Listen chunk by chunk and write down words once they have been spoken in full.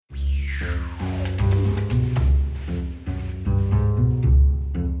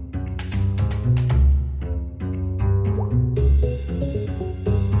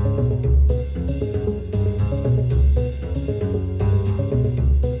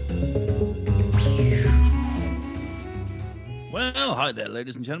Hi there,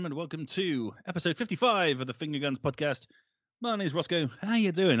 ladies and gentlemen. Welcome to episode 55 of the Finger Guns podcast. My name's Roscoe. How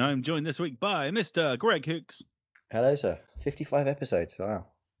you doing? I'm joined this week by Mr. Greg Hooks. Hello, sir. 55 episodes. Wow.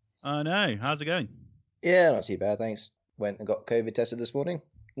 I know. How's it going? Yeah, not too bad, thanks. Went and got COVID tested this morning.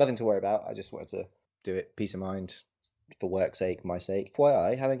 Nothing to worry about. I just wanted to do it. Peace of mind. For work's sake, my sake.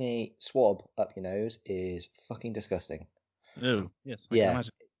 FYI, having a swab up your nose is fucking disgusting. Oh, yes. I can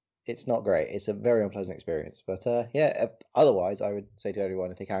imagine. It's not great. It's a very unpleasant experience. But otherwise, I would say to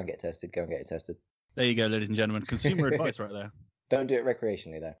everyone, if they can get tested, go and get it tested. There you go, ladies and gentlemen. Consumer advice right there. Don't do it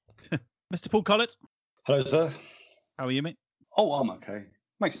recreationally, though. Mr. Paul Collett. Hello, sir. How are you, mate? Oh, I'm okay.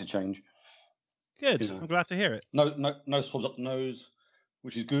 Makes a change. Good. I'm glad to hear it. No swabs up the nose,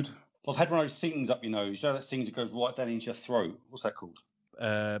 which is good. I've had one of those things up your nose. You know that thing that goes right down into your throat? What's that called?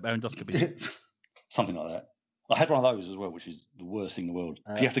 Endoscopy. Something like that. I had one of those as well, which is the worst thing in the world.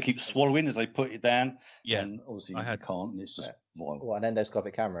 You have to keep swallowing as they put it down. Yeah. And obviously you can't, and it's just vile. Well, an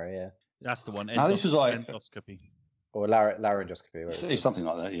endoscopic camera, yeah. That's the one. Now, this was like endoscopy. Or laryngoscopy. It's something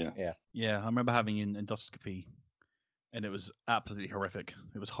like that, yeah. Yeah, I remember having an endoscopy, and it was absolutely horrific.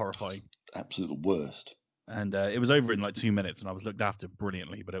 It was horrifying. Absolute worst. And it was over in like 2 minutes, and I was looked after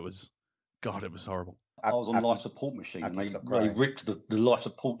brilliantly, but it was horrible. I was on life support machine, and they ripped the life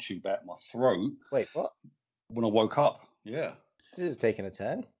support tube out of my throat. Wait, what? When I woke up, yeah. This is taking a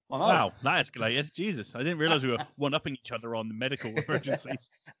turn. I know. Wow, that escalated. Jesus, I didn't realise we were one-upping each other on the medical emergencies.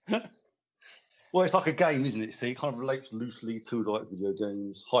 Well, it's like a game, isn't it? See, it kind of relates loosely to like video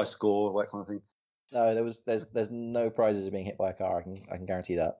games, high score, that kind of thing. No, there's no prizes of being hit by a car. I can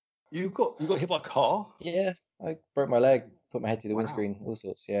guarantee that. You got hit by a car? Yeah, I broke my leg, put my head through the windscreen, all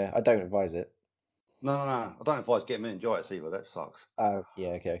sorts. Yeah, I don't advise it. No. I don't advise getting meningitis either. That sucks. Oh,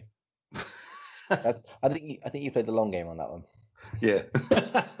 yeah, okay. I think you played the long game on that one. Yeah.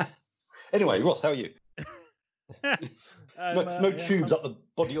 Anyway, Ross, how are you? No tubes up the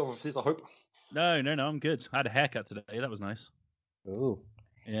body orifices, I hope. No, I'm good. I had a haircut today. That was nice. Ooh.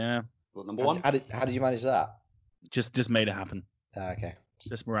 Yeah. Well, number one. How did you manage that? Just made it happen. Okay.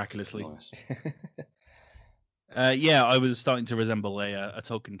 Just miraculously. Nice. Yeah, I was starting to resemble a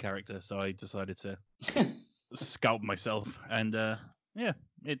Tolkien character, so I decided to scalp myself, and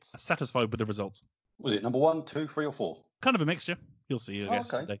it's satisfied with the results. Was it number 1, 2, 3, or 4? Kind of a mixture. You'll see, I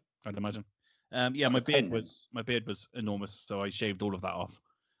guess. Okay. I'd imagine. Yeah, my beard was enormous, so I shaved all of that off,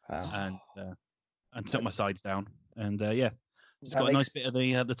 and took my sides down, and just got a nice bit of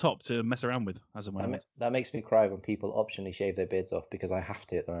the top to mess around with as a moment. That makes me cry when people optionally shave their beards off because I have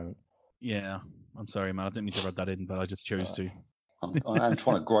to at the moment. Yeah, I'm sorry, man. I didn't mean to rub that in, but I just chose to. I'm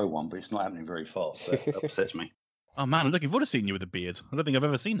trying to grow one, but it's not happening very fast. So that upsets me. Oh man, I'm looking forward to seeing you with a beard. I don't think I've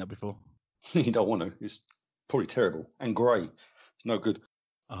ever seen that before. You don't want to. It's probably terrible and grey. It's no good.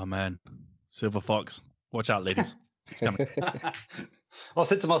 Oh man, Silver Fox, watch out, ladies. It's coming. I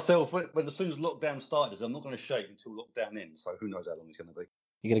said to myself, when as soon as lockdown started, I'm not going to shave until lockdown ends. So who knows how long it's going to be.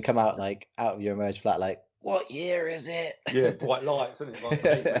 You're going to come out out of your emerge flat like, what year is it? Yeah, bright lights, isn't it? Like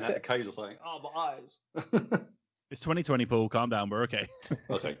out the caves or something. Oh, my eyes. It's 2020, Paul. Calm down. We're okay.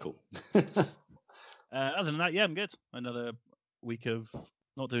 Okay, cool. Other than that, yeah, I'm good. Another week of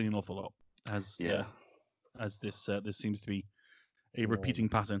not doing an awful lot, as this seems to be a repeating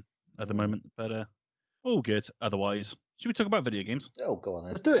pattern at the moment. But all good. Otherwise, should we talk about video games? Oh, go on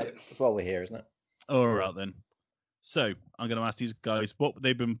then. Let's do it. That's why we're here, isn't it? All right then. So I'm going to ask these guys what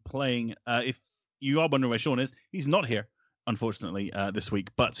they've been playing. If you are wondering where Sean is, he's not here, unfortunately, this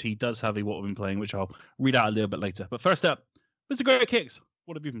week, but he does have a what we've been playing, which I'll read out a little bit later. But first up, Mr. Greg Hicks,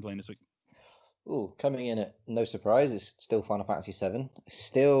 what have you been playing this week? Ooh, coming in at no surprise, it's still Final Fantasy VII.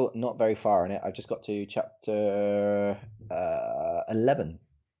 Still not very far in it. I've just got to chapter 11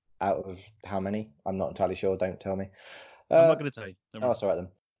 out of how many? I'm not entirely sure. Don't tell me. I'm not going to tell you. That's all right then.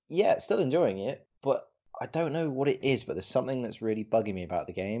 Yeah, still enjoying it, but I don't know what it is, but there's something that's really bugging me about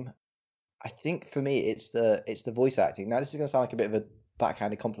the game. I think for me, it's the voice acting. Now, this is going to sound like a bit of a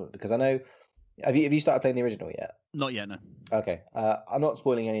backhanded compliment because I know. Have you started playing the original yet? Not yet, no. Okay, I'm not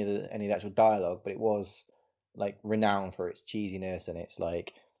spoiling any of the actual dialogue, but it was like renowned for its cheesiness and its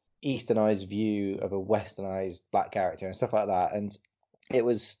like Easternized view of a Westernized black character and stuff like that, and it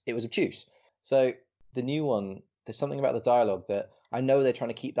was obtuse. So the new one, there's something about the dialogue that I know they're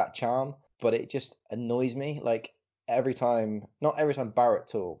trying to keep that charm, but it just annoys me. Like not every time Barrett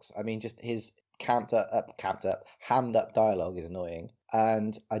talks. I mean, just his hammed up dialogue is annoying,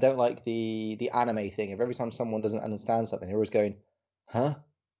 and I don't like the anime thing of every time someone doesn't understand something, they're always going, "Huh?"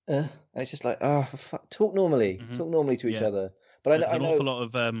 And it's just like, oh, fuck, talk normally to each other. But there's an awful lot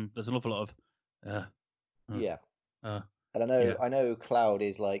of, and I know Cloud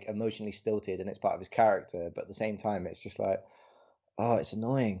is like emotionally stilted and it's part of his character, but at the same time, it's just like, Oh, it's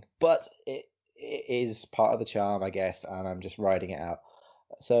annoying, but it is part of the charm, I guess, and I'm just riding it out.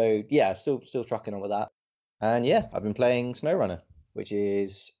 So yeah, still trucking on with that. And yeah, I've been playing Snowrunner, which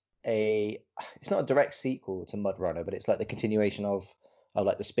is it's not a direct sequel to Mud Runner, but it's like the continuation of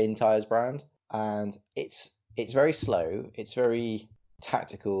like the Spin Tires brand. And it's very slow, it's very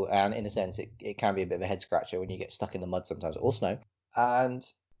tactical, and in a sense it can be a bit of a head scratcher when you get stuck in the mud sometimes, or snow. And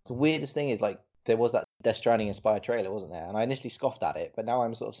the weirdest thing is, like, there was that Death Stranding inspired trailer, wasn't there? And I initially scoffed at it, but now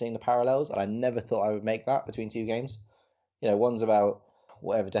I'm sort of seeing the parallels, and I never thought I would make that between two games. You know, one's about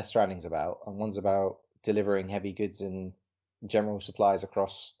whatever Death Stranding's about, and one's about delivering heavy goods and general supplies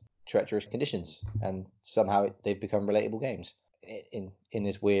across treacherous conditions, and somehow they've become relatable games in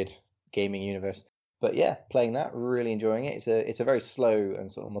this weird gaming universe. But yeah, playing that, really enjoying it. It's a very slow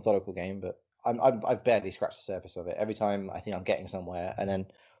and sort of methodical game, but I've barely scratched the surface of it. Every time I think I'm getting somewhere, and then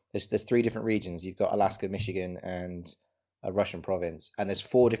there's 3 different regions. You've got Alaska, Michigan, and a Russian province, and there's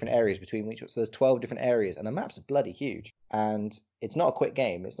 4 different areas between each. So there's 12 different areas, and the maps are bloody huge. And it's not a quick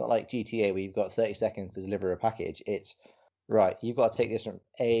game. It's not like GTA where you've got 30 seconds to deliver a package. It's right. You've got to take this from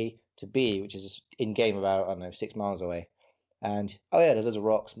A to B, which is in game about, I don't know, 6 miles away. And oh yeah, there's loads of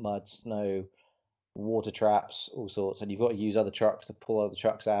rocks, mud, snow, water traps, all sorts, and you've got to use other trucks to pull other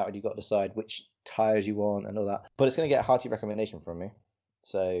trucks out, and you've got to decide which tires you want and all that. But it's going to get a hearty recommendation from me.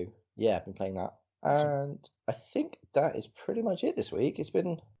 So yeah, I've been playing that, and I think that is pretty much it this week. It's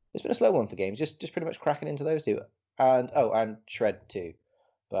been a slow one for games, just pretty much cracking into those 2, and Shred 2,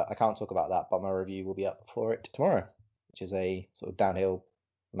 but I can't talk about that. But my review will be up for it tomorrow, which is a sort of downhill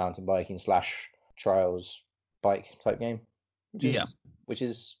mountain biking / trials bike type game. Which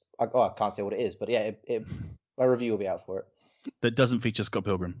is I can't say what it is, but yeah, my review will be out for it. That doesn't feature Scott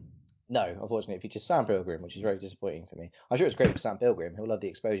Pilgrim. No, unfortunately, it features Sam Pilgrim, which is very disappointing for me. I'm sure it's great for Sam Pilgrim; he'll love the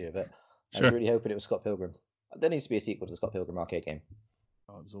exposure, but I was really hoping it was Scott Pilgrim. There needs to be a sequel to the Scott Pilgrim arcade game.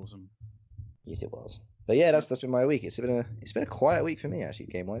 Oh, it was awesome. Yes, it was. But yeah, that's been my week. It's been a quiet week for me, actually,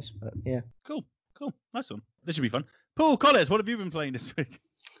 game wise. But yeah, cool, nice one. This should be fun. Paul Collins, what have you been playing this week?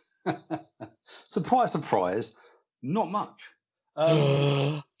 Surprise, not much.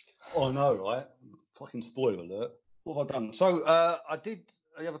 Oh no, right? Fucking spoiler alert. What have I done? So I did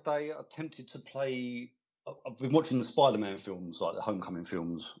the other day. I attempted to play. I've been watching the Spider-Man films, like the Homecoming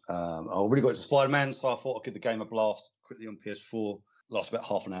films. I really got into Spider-Man, so I thought I'd give the game a blast quickly on PS4. Last about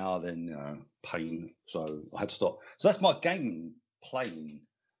half an hour, then pain, so I had to stop. So that's my game playing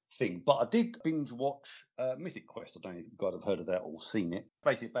thing. But I did binge watch Mythic Quest. I don't know if you guys have heard of that or seen it.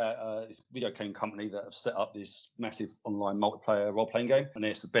 Basically about this video game company that have set up this massive online multiplayer role-playing game, and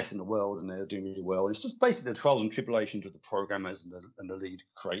it's the best in the world, and they're doing really well. And it's just basically the trials and tribulations of the programmers and the lead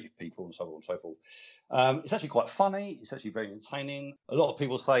creative people and so on and so forth. It's actually quite funny. It's actually very entertaining. A lot of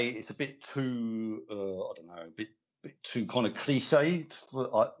people say it's a bit too, a bit too kind of cliche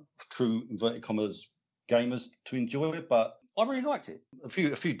for true inverted commas gamers to enjoy it, but I really liked it. A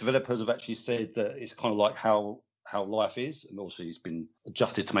few developers have actually said that it's kind of like how life is, and obviously it's been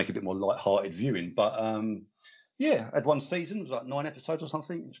adjusted to make it a bit more light-hearted viewing. But yeah, I had one season, it was like 9 episodes or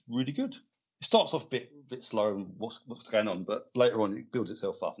something. It's really good. It starts off a bit slow and what's going on, but later on it builds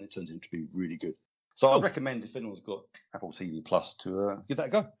itself up and it turns into be really good. So I recommend if anyone's got Apple TV Plus to give that a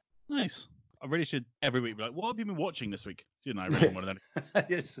go. Nice. I really should every week be like, what have you been watching this week? You know, I really want to know.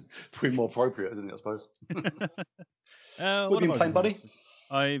 Yes, pretty more appropriate, isn't it, I suppose? What have you been playing, buddy?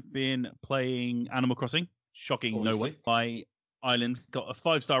 I've been playing Animal Crossing. Shocking, obviously. No way. My island got a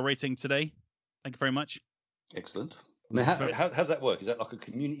 5-star rating today. Thank you very much. Excellent. I mean, how's that work? Is that like a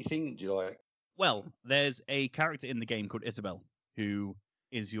community thing? Do you like? Well, there's a character in the game called Isabel, who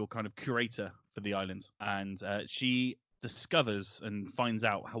is your kind of curator for the island, and she discovers and finds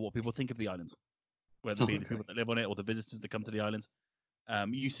out what people think of the island, whether it be the people that live on it or the visitors that come to the island.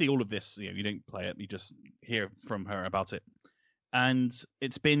 You see all of this. You don't play it; you just hear from her about it, and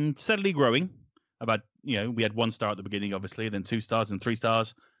it's been steadily growing. We had 1 star at the beginning, obviously, then 2 stars, then 3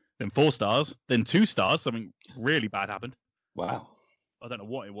 stars, then 4 stars, then 2 stars. Something really bad happened. Wow! I don't know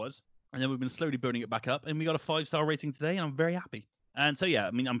what it was, and then we've been slowly building it back up, and we got a 5-star rating today, and I'm very happy. And so, yeah,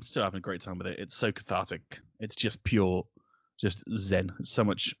 I mean, I'm still having a great time with it. It's so cathartic. It's just pure, just zen. It's so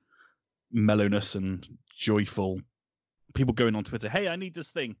much mellowness and joyful. People going on Twitter, hey, I need this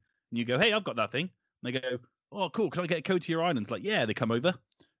thing. And you go, hey, I've got that thing. And they go, oh, cool. Can I get a code to your island? Like, yeah, they come over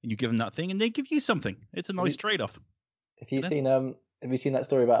and you give them that thing and they give you something. It's a nice trade-off. Have you seen that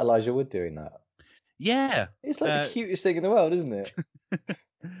story about Elijah Wood doing that? Yeah. It's like the cutest thing in the world, isn't it?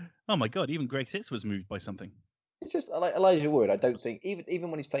 Oh, my God. Even Greg Six was moved by something. It's just like Elijah Wood. I don't think even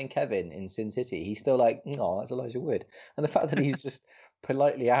when he's playing Kevin in Sin City, he's still like, oh, that's Elijah Wood. And the fact that he's just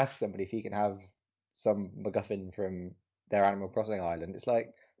politely asked somebody if he can have some MacGuffin from their Animal Crossing island. It's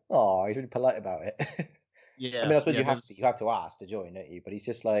like, oh, he's really polite about it. Yeah. I mean, I suppose yeah, you have to ask to join, don't you? But he's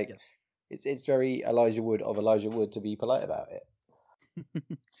just like, Yes. it's very Elijah Wood to be polite about it.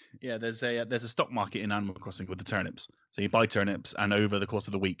 Yeah, there's a stock market in Animal Crossing with the turnips. So you buy turnips, and over the course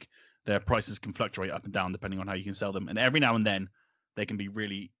of the week, their prices can fluctuate up and down depending on how you can sell them. And every now and then, they can be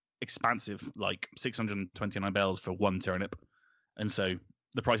really expansive, like 629 bells for one turnip. And so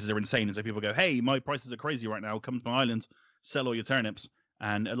the prices are insane. And so people go, "Hey, my prices are crazy right now. Come to my island, sell all your turnips."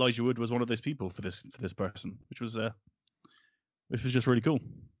 And Elijah Wood was one of those people for this person, which was just really cool.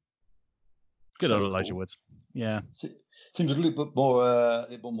 Good Sounds old Elijah cool. Woods. Yeah. Seems a little bit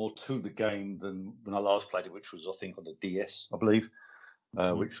more to the game than when I last played it, which was I think on the DS, I believe,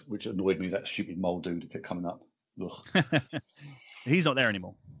 which annoyed me. That stupid mole dude kept coming up. Ugh. He's not there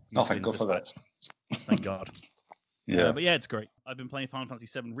anymore. Oh, thank God for that. Thank God. Yeah, but yeah, it's great. I've been playing Final Fantasy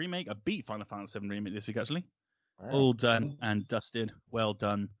VII Remake. I beat Final Fantasy VII Remake this week, actually. Wow. All done and dusted. Well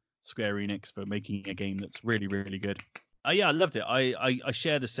done, Square Enix, for making a game that's really, really good. Yeah, I loved it. I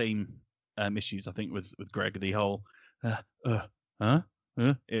share the same issues, I think, with Greg. The whole,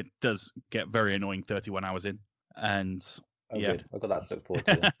 it does get very annoying 31 hours in. And yeah. Good. I've got that to look forward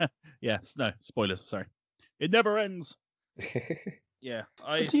to. Yes, no, spoilers, sorry. It never ends. Yeah.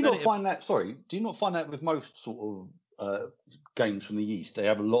 do you not find that with most sort of games from the East, they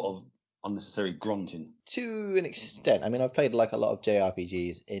have a lot of unnecessary grunting? To an extent. I mean, I've played like a lot of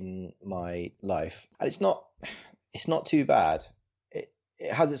JRPGs in my life, and it's not too bad. It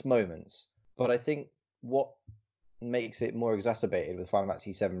has its moments, but I think what makes it more exacerbated with Final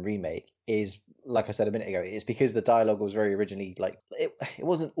Fantasy VII Remake is, like I said a minute ago, it's because the dialogue was very originally like it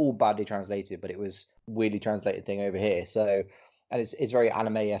wasn't all badly translated, but it was weirdly translated thing over here. So, and it's very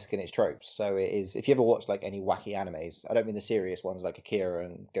anime-esque in its tropes. So it is. If you ever watch like any wacky animes, I don't mean the serious ones like Akira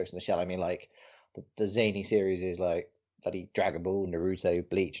and Ghost in the Shell. I mean like the zany series is like bloody Dragon Ball, Naruto,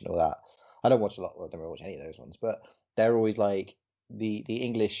 Bleach, and all that. I don't watch a lot. I don't really watch any of those ones, but they're always like the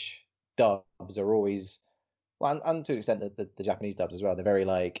English dubs are always, well, and to an extent the Japanese dubs as well. They're very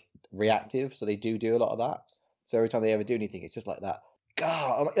like reactive, so they do a lot of that. So every time they ever do anything, it's just like that.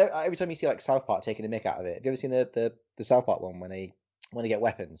 God, every time you see like South Park taking a mick out of it. Have you ever seen the South Park one when they get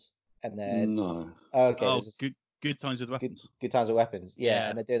weapons and then No. Okay, oh, good times with weapons. Good times with weapons. Yeah, Yeah.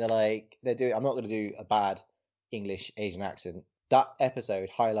 and they're doing. I'm not going to do a bad English Asian accent. That episode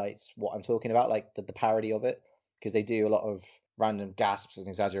highlights what I'm talking about, like the parody of it, because they do a lot of random gasps and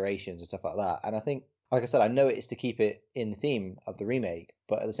exaggerations and stuff like that. And I think, like I said, I know it's to keep it in the theme of the remake,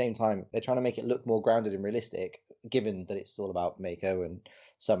 but at the same time, they're trying to make it look more grounded and realistic, given that it's all about Mako and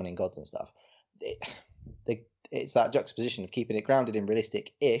summoning gods and stuff. It's that juxtaposition of keeping it grounded and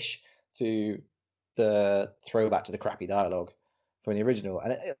realistic-ish to the throwback to the crappy dialogue from the original.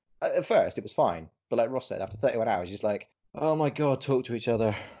 And at first, it was fine, but like Ross said, after 31 hours, you're just like, oh my God, talk to each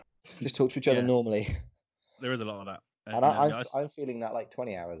other. Just talk to each other normally. There is a lot of that. And I'm feeling that like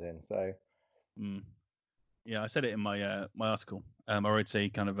 20 hours in, so... Yeah, I said it in my my article. I wrote a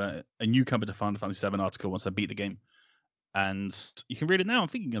kind of a newcomer to Final Fantasy VII article once I beat the game, and you can read it now on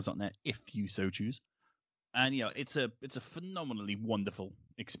ThinkingGuns.net if you so choose. And yeah, it's a phenomenally wonderful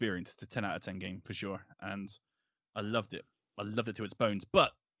experience. It's a 10 out of 10 game for sure, and I loved it. I loved it to its bones.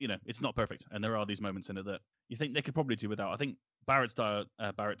 But it's not perfect, and there are these moments in it that you think they could probably do without. I think Barrett's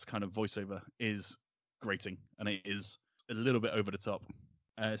kind of voiceover is grating, and it is a little bit over the top.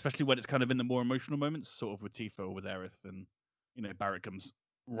 Especially when it's kind of in the more emotional moments, sort of with Tifa or with Aerith, and Barrett comes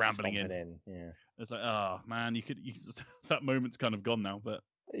rambling in. Yeah, it's like, oh man, that moment's kind of gone now. But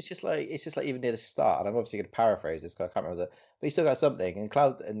it's just like even near the start. And I'm obviously going to paraphrase this because I can't remember but he still got something. And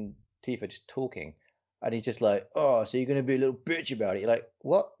Cloud and Tifa just talking, and he's just like, "Oh, so you're going to be a little bitch about it?" You're like,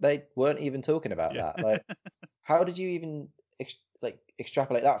 what? They weren't even talking about that. Like, how did you even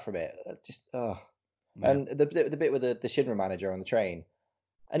extrapolate that from it? Just Yeah. And the bit with the Shinra manager on the train.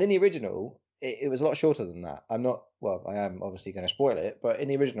 And in the original, it was a lot shorter than that. I am obviously going to spoil it, but in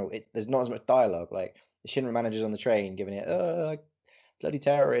the original, there's not as much dialogue. Like the Shinra manager's on the train giving it, bloody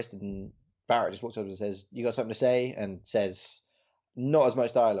terrorist, and Barrett just walks up and says, "You got something to say?" and says not as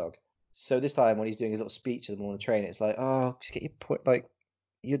much dialogue. So this time when he's doing his little speech to them on the train, it's like, oh, just get your point. Like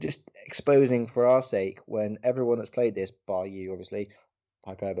you're just exposing for our sake when everyone that's played this, bar you, obviously,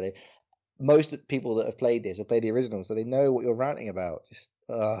 hyperbole. Most people that have played this have played the original, so they know what you're ranting about. Just,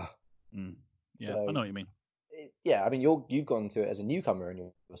 Yeah, so, I know what you mean. Yeah, I mean, you've gone to it as a newcomer and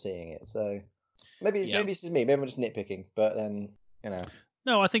you're seeing it, so maybe it's just me. Maybe I'm just nitpicking, but then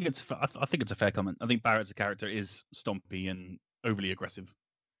No, I think it's a fair comment. I think Barrett as a character is stompy and overly aggressive,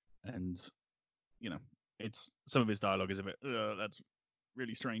 and it's some of his dialogue is a bit that's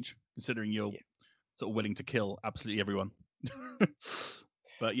really strange considering you're sort of willing to kill absolutely everyone.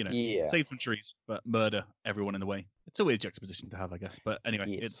 But Yeah. save some trees, but murder everyone in the way. It's a weird juxtaposition to have, I guess. But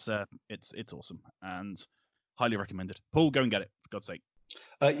anyway, Yes. it's awesome and highly recommended. Paul, go and get it, for God's sake.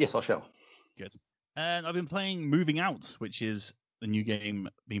 Yes, I shall. Good. And I've been playing Moving Out, which is the new game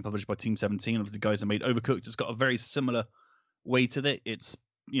being published by Team 17. Obviously, the guys that made Overcooked. It's got a very similar way to it. It's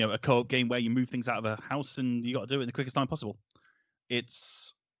a co-op game where you move things out of a house and you got to do it in the quickest time possible.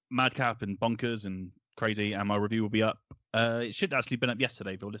 It's madcap and bonkers and crazy, and my review will be up. It should actually been up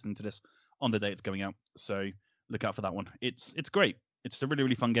yesterday if you're listening to this on the day it's going out. So look out for that one. It's great. It's a really,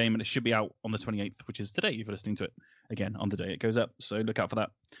 really fun game, and it should be out on the 28th, which is today if you're listening to it, again, on the day it goes up. So look out for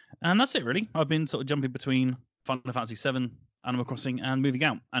that. And that's it, really. I've been sort of jumping between Final Fantasy VII, Animal Crossing, and Moving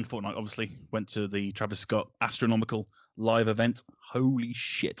Out. And Fortnite, obviously, went to the Travis Scott astronomical live event. Holy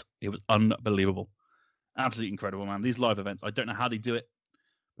shit. It was unbelievable. Absolutely incredible, man. These live events, I don't know how they do it,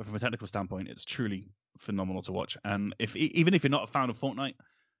 but from a technical standpoint, it's truly phenomenal to watch. And even if you're not a fan of Fortnite,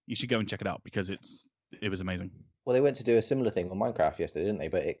 you should go and check it out because it was amazing. Well, they went to do a similar thing on Minecraft yesterday, didn't they?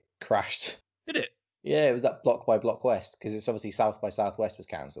 But it crashed. Did it? Yeah, it was that Block by Block West, because it's obviously South by Southwest was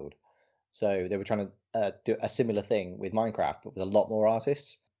cancelled. So they were trying to do a similar thing with Minecraft, but with a lot more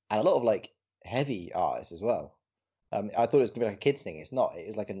artists and a lot of like heavy artists as well. I thought it was gonna be like a kids thing. It's not. It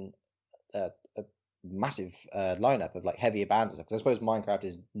is like a massive lineup of like heavier bands and stuff. Because I suppose Minecraft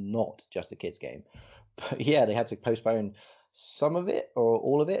is not just a kids game, but yeah, they had to postpone some of it or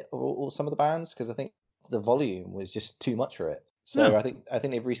all of it or some of the bands because I think the volume was just too much for it. So Yeah. I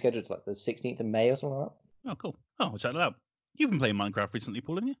think they've rescheduled to like the 16th of May or something like that. Oh, cool. Oh, I'll check that out. You've been playing Minecraft recently,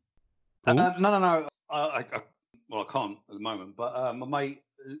 Paul, haven't you? No. I can't at the moment. But my mate,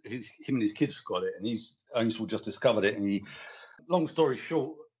 him and his kids got it, and he's only sort of just discovered it. And long story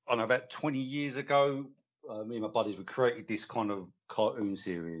short, I don't know, about 20 years ago, me and my buddies, we created this kind of cartoon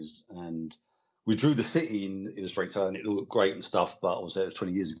series, and we drew the city in Illustrator, and it looked great and stuff. But obviously, it was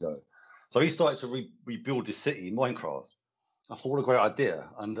 20 years ago. So he started to rebuild this city in Minecraft. I thought, what a great idea.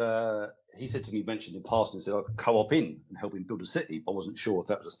 And he said to me, mentioned in passing, he said I could co-op in and help him build a city, but I wasn't sure if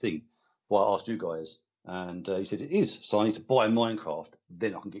that was a thing. Well, I asked you guys. And he said, it is. So I need to buy Minecraft,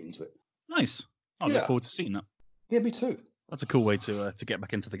 then I can get into it. Nice. I look forward to seeing that. Yeah, me too. That's a cool way to get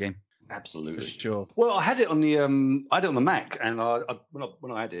back into the game. Absolutely. For sure. Well, I had it on the Mac, and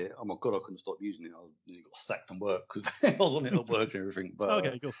when I had it, oh my God, I couldn't stop using it. I nearly got sacked from work because I was on it at work and everything. But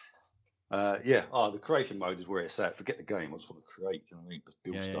okay, cool. The creation mode is where it's at. Forget the game. I just want to create. You know what I mean? Just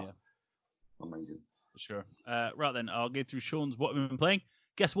build stuff. Yeah. Amazing. For sure. Right then, I'll go through Sean's what we've been playing.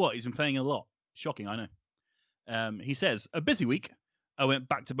 Guess what? He's been playing a lot. Shocking, I know. He says, a busy week. I went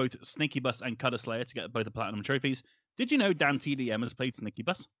back to both Snaky Bus and Cutter Slayer to get both the platinum trophies. Did you know Dan TDM has played Snaky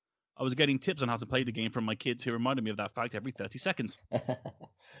Bus? I was getting tips on how to play the game from my kids who reminded me of that fact every 30 seconds.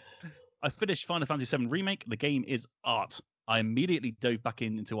 I finished Final Fantasy VII Remake. The game is art. I immediately dove back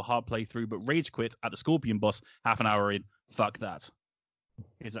into a hard playthrough, but rage quit at the Scorpion boss half an hour in. Fuck that.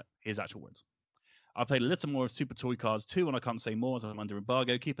 Here's actual words. I played a little more of Super Toy Cars 2, and I can't say more as I'm under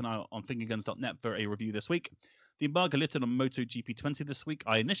embargo. Keep an eye on fingerguns.net for a review this week. The embargo lifted on MotoGP 20 this week.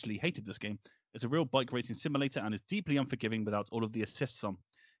 I initially hated this game. It's a real bike racing simulator and is deeply unforgiving without all of the assists on.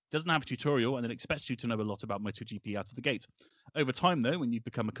 It doesn't have a tutorial and it expects you to know a lot about MotoGP out of the gate. Over time, though, when you've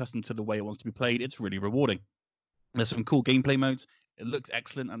become accustomed to the way it wants to be played, it's really rewarding. There's some cool gameplay modes. It looks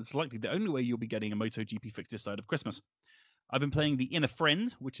excellent, and it's likely the only way you'll be getting a MotoGP fix this side of Christmas. I've been playing The Inner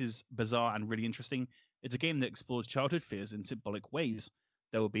Friend, which is bizarre and really interesting. It's a game that explores childhood fears in symbolic ways.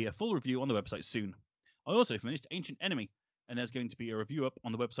 There will be a full review on the website soon. I also finished Ancient Enemy, and there's going to be a review up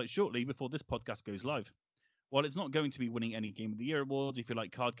on the website shortly before this podcast goes live. While it's not going to be winning any Game of the Year awards if you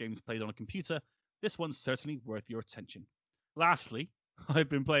like card games played on a computer, this one's certainly worth your attention. Lastly, I've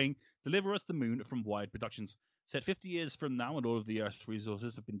been playing Deliver Us the Moon from Wired Productions. Set 50 years from now and all of the Earth's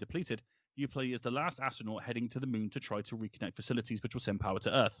resources have been depleted, you play as the last astronaut heading to the moon to try to reconnect facilities which will send power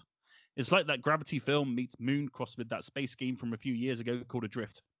to Earth. It's like that Gravity film meets Moon crossed with that space game from a few years ago called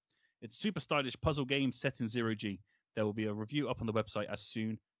Adrift. It's a super stylish puzzle game set in 0G. There will be a review up on the website as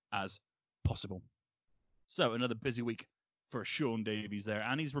soon as possible. So another busy week for Sean Davies there,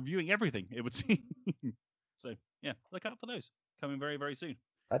 and he's reviewing everything, it would seem. So yeah, look out for those coming very, very soon.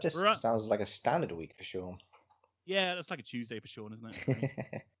 That just sounds like a standard week for Sean. Yeah, that's like a Tuesday for Sean, isn't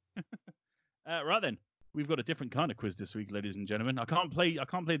it? Right then, we've got a different kind of quiz this week, ladies and gentlemen. I can't play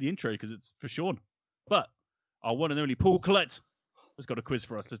the intro because it's for Sean, but our one and only Paul Collette has got a quiz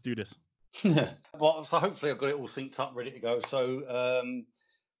for us. Let's do this. Well, so hopefully I've got it all synced up, ready to go. So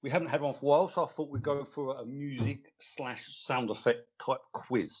we haven't had one for a while, so I thought we'd go for a music/sound effect type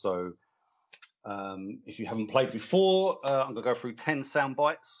quiz. So If you haven't played before, I'm going to go through 10 sound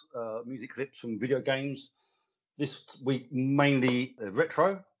bites, music clips from video games. This week, mainly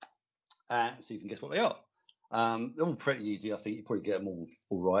retro, and see if you can guess what they are. They're all pretty easy. I think you probably get them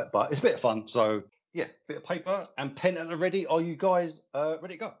all right, but it's a bit of fun. So, yeah, bit of paper and pen at the ready. Are you guys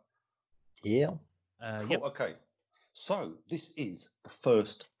ready to go? Yeah. Cool. Yep. Okay. So, this is the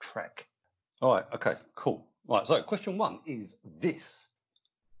first track. All right. Okay. Cool. All right. So, question 1 is this.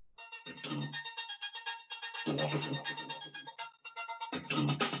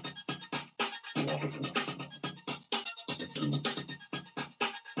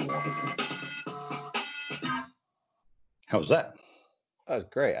 How's that? That was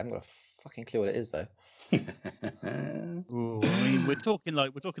great. I haven't got a fucking clue what it is though. Ooh, I mean, we're talking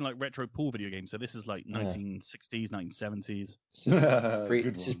like retro pool video games. So this is like 1960s, 1970s.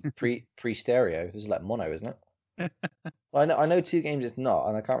 It's just pre stereo. This is like mono, isn't it? Well, I know 2 games it's not,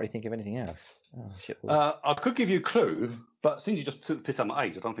 and I can't really think of anything else. Oh shit! I could give you a clue, but since you just took the piss out of my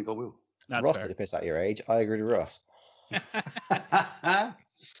age, I don't think I will. That's Ross fair. took the piss out of your age. I agree with Ross.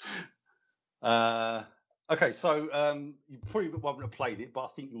 Okay, so you probably won't have played it, but I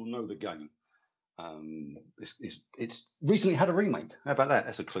think you'll know the game. It's recently had a remake. How about that?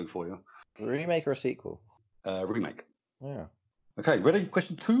 That's a clue for you. Remake or a sequel? Remake. Yeah. Okay, ready?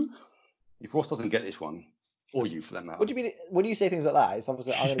 Question 2. If Ross doesn't get this one, or you for that matter. What do you mean? When you say things like that, it's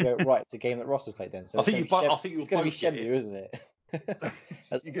obviously I'm going to go right. It's a game that Ross has played then. So I think you'll both it's going to be get Shenmue, isn't it?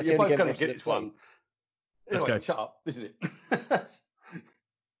 You're both going to get this one. Let's Anyway, go. shut up. This is it.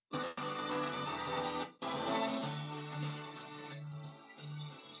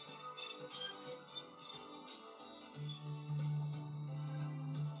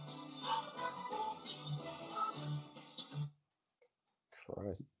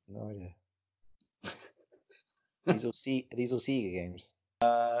 Christ, no idea. These all Sega games.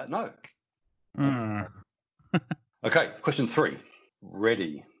 No. Mm. Okay, question 3.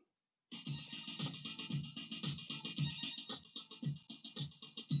 Ready.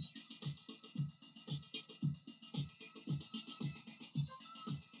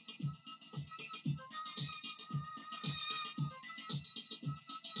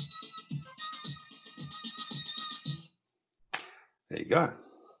 There you go.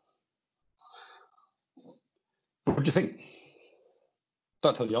 What do you think?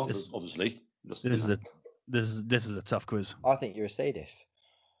 Don't tell the answers, obviously. Just, This is a tough quiz. I think you're a sadist.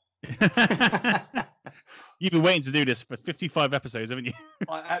 You've been waiting to do this for 55 episodes, haven't you?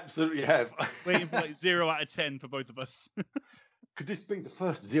 I absolutely have. Waiting for like 0 out of 10 for both of us. Could this be the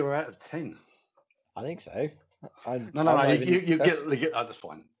first 0 out of 10? I think so. No. You get. That's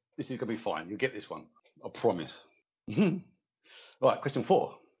fine. This is gonna be fine. You'll get this one. I promise. Right. Question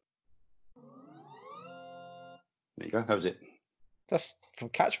 4. There you go. How's it? That's from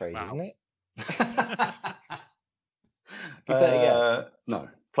catchphrase, Wow. isn't it? Can you play it again? No.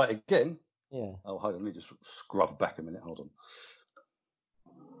 Play it again. Yeah. Oh, hold on. Let me just scrub back a minute. Hold on.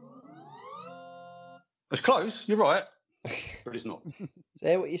 It's close. You're right, but it's not.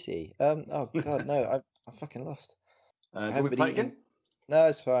 Say what you see. Oh god, no! I fucking lost. Do we play it again? No,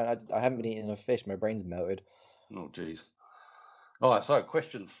 it's fine. I haven't been eating enough fish. My brain's melted. Oh, jeez. All right. So,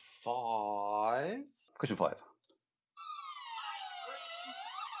 question 5. Question 5.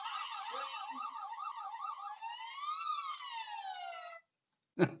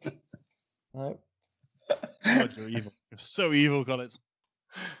 No. God, you're evil. You're so evil, Collins.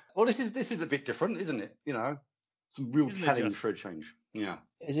 Well, this is a bit different, isn't it? You know, some real Isn't it challenge just? for a change. Yeah.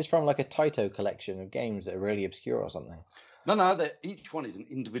 Is this from like a Taito collection of games that are really obscure or something? No. Each one is an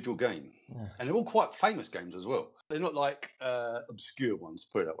individual game, Yeah. and they're all quite famous games as well. They're not like obscure ones.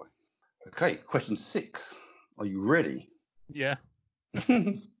 Put it that way. Okay. Question 6. Are you ready? Yeah.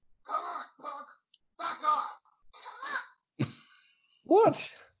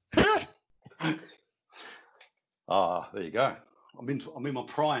 What? Ah, there you go. I'm in my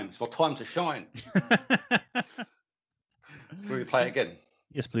prime. It's my time to shine. Will you play it again?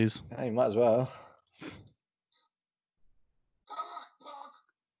 Yes, please. Yeah, you might as well.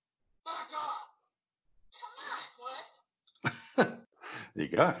 There you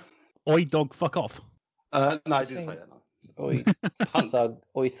go. Oi, dog, fuck off. No, I didn't say that. No.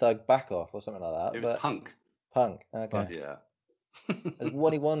 Oi thug, back off or something like that. It was but punk. Punk. Okay. Yeah. There's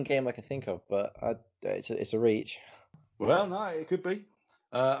only one game I can think of, but it's a reach. Well, no, it could be.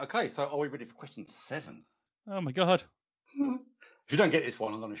 Okay, so are we ready for question 7? Oh my god. If you don't get this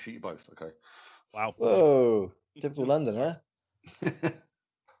one, I'm going to shoot you both. Okay. Wow. Whoa. Typical London, huh?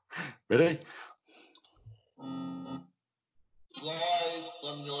 Ready?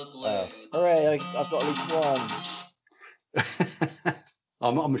 Hooray, I've got at least one.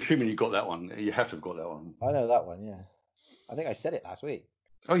 I'm assuming you got that one. You have to have got that one. I know that one. Yeah, I think I said it last week.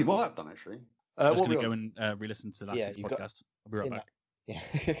 Oh, you might have done actually. I'm just going to go and re-listen to last week's you podcast. I'll be right back. Yeah.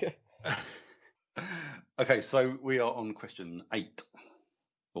 Okay, so we are on question 8,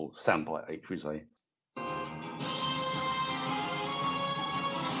 or soundbite 8, should we say?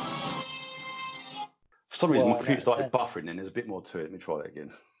 For some reason, my computer started buffering. Then there's a bit more to it. Let me try that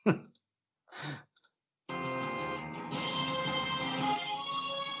again.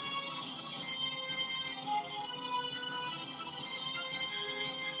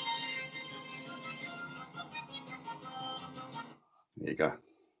 There you go.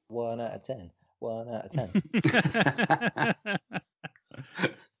 1 out of 10. 1 out of 10.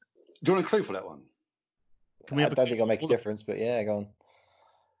 Do you want a clue for that one? I don't think I'll make a difference, but yeah, go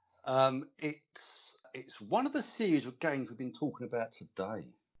on. It's one of the series of games we've been talking about today.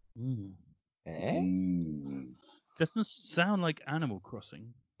 Doesn't sound like Animal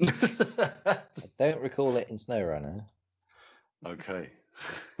Crossing. I don't recall it in Snowrunner. Okay.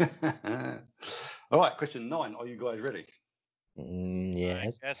 All right, question 9. Are you guys ready?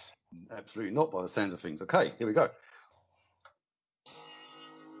 Yes. Yes. Absolutely not, by the sounds of things. Okay, here we go.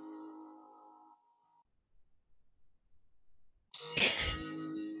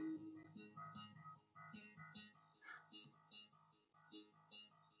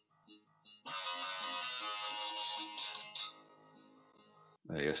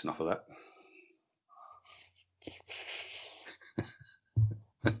 There you go, enough of that.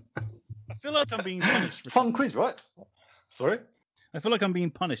 I feel like I'm being punished for Fun something. quiz, right? Sorry? I feel like I'm being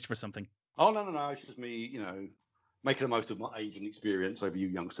punished for something. Oh, no. It's just me, making the most of my age and experience over you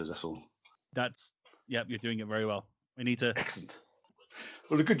youngsters, that's all. Yep, you're doing it very well. We need to... Excellent.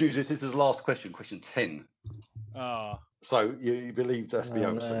 Well, the good news is this is the last question, question 10. So you believe that's be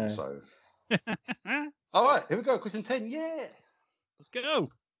over soon, so... All right, here we go, question 10, yeah! Let's go!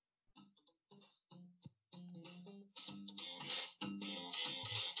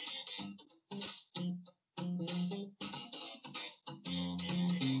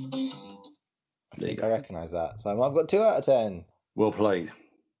 I think I recognise that. So I've got 2 out of 10. Well played.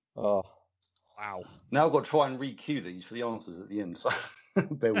 Oh. Wow. Now I've got to try and re-cue these for the answers at the end, so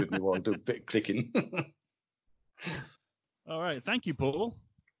bear with me while I do a bit of clicking. All right, thank you, Paul.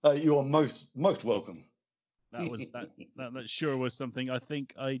 You are most welcome. That sure was something. I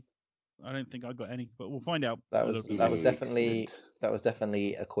don't think I got any, but we'll find out. That was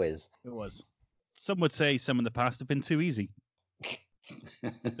definitely a quiz. It was. Some would say some in the past have been too easy.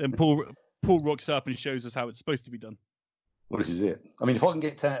 Then Paul rocks up and shows us how it's supposed to be done. Well, this is it. I mean, if I can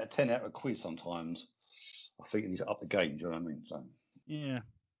get 10 out of 10 out of a quiz sometimes, I think it needs to up the game. Do you know what I mean? So. Yeah.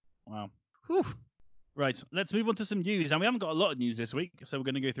 Wow. Whew. Right. Let's move on to some news. And we haven't got a lot of news this week, so we're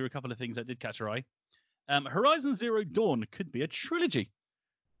going to go through a couple of things that did catch our eye. Horizon Zero Dawn could be a trilogy,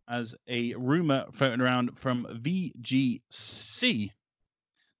 as a rumor floating around from VGC.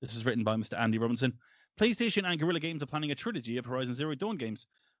 This is written by Mr. Andy Robinson. PlayStation and Guerrilla Games are planning a trilogy of Horizon Zero Dawn games.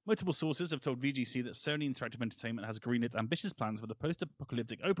 Multiple sources have told VGC that Sony Interactive Entertainment has greenlit ambitious plans for the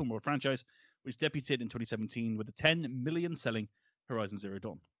post-apocalyptic open-world franchise, which debuted in 2017 with the 10 million-selling Horizon Zero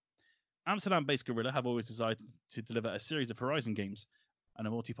Dawn. Amsterdam-based Guerrilla have always desired to deliver a series of Horizon games, and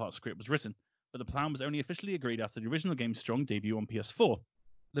a multi-part script was written, but the plan was only officially agreed after the original game's strong debut on PS4.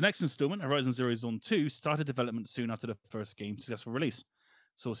 The next installment, Horizon Zero Dawn 2, started development soon after the first game's successful release,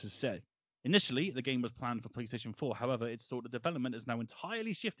 sources said. Initially, the game was planned for PlayStation 4. However, it's thought the development has now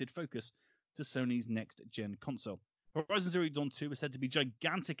entirely shifted focus to Sony's next-gen console. Horizon Zero Dawn 2 is said to be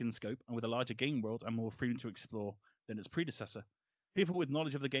gigantic in scope and with a larger game world and more freedom to explore than its predecessor. People with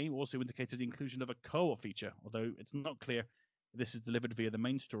knowledge of the game also indicated the inclusion of a co-op feature, although it's not clear if this is delivered via the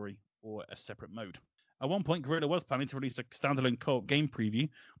main story or a separate mode. At one point, Guerrilla was planning to release a standalone co-op game preview,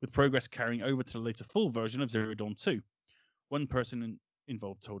 with progress carrying over to the later full version of Zero Dawn 2. One person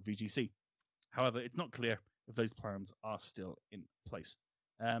involved told VGC. However, it's not clear if those plans are still in place.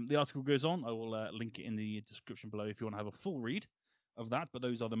 The article goes on. I will link it in the description below if you want to have a full read of that, but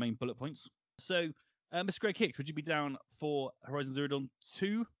those are the main bullet points. So, Mr. Greg Hicks, would you be down for Horizon Zero Dawn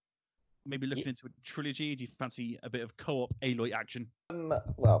 2? Maybe looking into a trilogy? Do you fancy a bit of co-op Aloy action?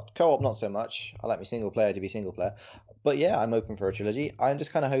 Well, co-op not so much. I like my single player to be single player. But yeah, I'm open for a trilogy. I'm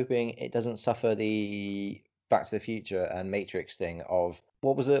just kind of hoping it doesn't suffer the Back to the Future and Matrix thing of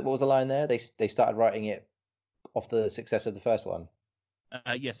what was the line there? They started writing it off the success of the first one.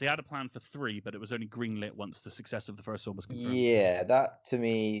 Yes, they had a plan for 3, but it was only greenlit once the success of the first one was confirmed. Yeah, that to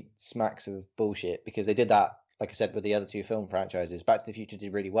me smacks of bullshit because they did that, like I said, with the other 2 film franchises. Back to the Future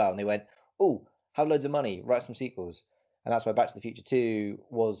did really well, and they went, "Oh, have loads of money, write some sequels," and that's why Back to the Future 2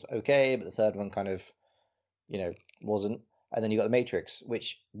 was okay, but the third one kind of, wasn't. And then you got The Matrix,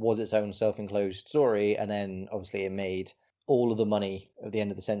 which was its own self-enclosed story, and then obviously it made all of the money at the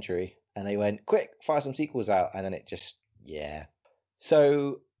end of the century, and they went, quick, fire some sequels out, and then it just, yeah.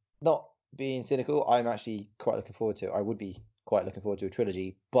 So, not being cynical, I'm actually quite looking forward to it. I would be quite looking forward to a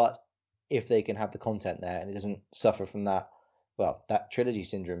trilogy, but if they can have the content there and it doesn't suffer from that, well, that trilogy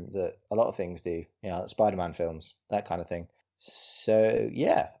syndrome that a lot of things do, Spider-Man films, that kind of thing. So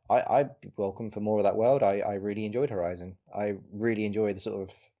yeah, I'd be welcome for more of that world. I really enjoyed Horizon. I really enjoy the sort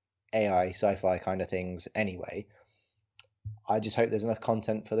of AI sci-fi kind of things anyway. I just hope there's enough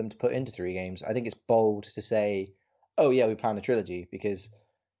content for them to put into 3 games. I think it's bold to say, oh yeah, we plan a trilogy, because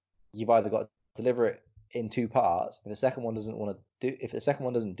you've either got to deliver it in 2 parts. If the second one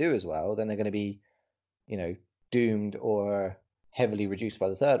doesn't do as well, then they're going to be, doomed or heavily reduced by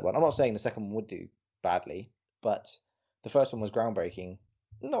the third one. I'm not saying the second one would do badly, but the first one was groundbreaking,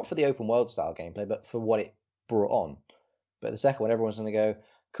 not for the open world style gameplay, but for what it brought on. But the second one, everyone's going to go,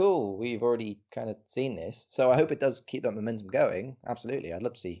 cool, we've already kind of seen this. So I hope it does keep that momentum going. Absolutely. I'd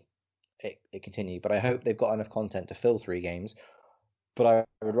love to see it continue, but I hope they've got enough content to fill 3 games. But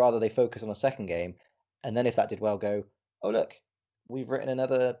I would rather they focus on a second game, and then if that did well, go, oh, look, we've written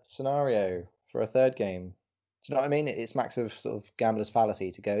another scenario for a third game. Do you know what I mean? It's max of sort of gambler's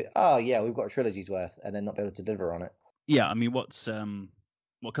fallacy to go, oh, yeah, we've got a trilogy's worth, and then not be able to deliver on it. Yeah, I mean, what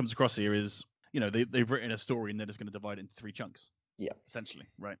comes across here is, they've written a story and they're just going to divide it into 3 chunks. Yeah. Essentially,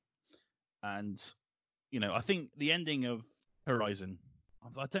 right? And, I think the ending of Horizon,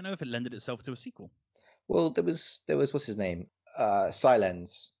 I don't know if it lended itself to a sequel. Well, there was what's his name?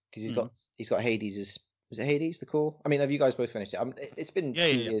 Silence, because he's got Hades'. Was it Hades the core? I mean, have you guys both finished it? It's been 2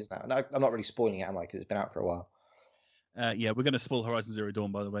 years now, and I'm not really spoiling it, am I? Because it's been out for a while. Yeah, we're going to spoil Horizon Zero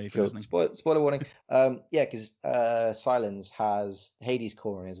Dawn, by the way, if Cool. you're listening. Spoiler warning. Yeah, because Silence has Hades'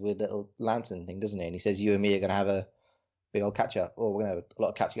 core in his weird little lantern thing, doesn't he? And he says, "You and me are going to have a big old catch up, or we're going to have a lot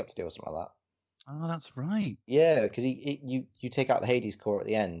of catching up to do, or something like that." Oh, that's right. Yeah, because you take out the Hades core at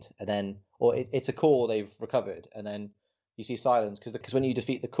the end, and then, or it's a core they've recovered, and then you see Silence, because when you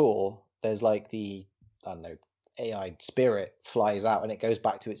defeat the core, there's like the, I don't know, AI spirit flies out and it goes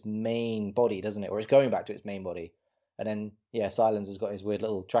back to its main body, doesn't it? Or it's going back to its main body. And then, yeah, Silence has got his weird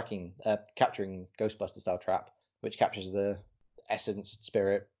little capturing Ghostbuster style trap, which captures the essence,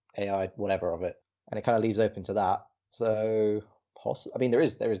 spirit, AI, whatever of it. And it kind of leaves open to that. So, I mean, there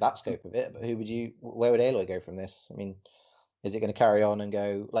is that scope of it, but where would Aloy go from this? I mean, is it going to carry on and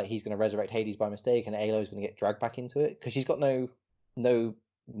go, like, he's going to resurrect Hades by mistake and Aloy's going to get dragged back into it? Because she's got no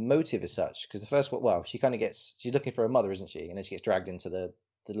motive as such. Because the first one, well, she's looking for her mother, isn't she? And then she gets dragged into the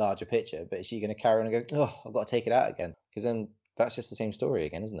larger picture. But is she going to carry on and go, oh, I've got to take it out again? Because then that's just the same story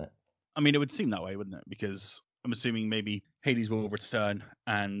again, isn't it? I mean, it would seem that way, wouldn't it? Because I'm assuming maybe Hades will return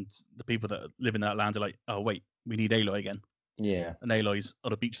and the people that live in that land are like, oh, wait, we need Aloy again. Yeah. And Aloy's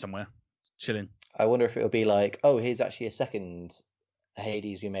on a beach somewhere, chilling. I wonder if it'll be like, oh, here's actually a second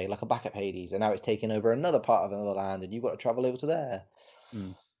Hades we made, like a backup Hades, and now it's taken over another part of another land, and you've got to travel over to there.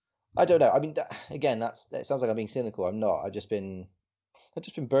 I don't know. I mean, again, that sounds like I'm being cynical. I'm not. I've just been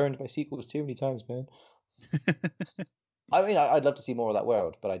burned by sequels too many times, man. I mean, I'd love to see more of that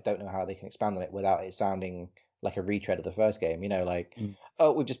world, but I don't know how they can expand on it without it sounding like a retread of the first game.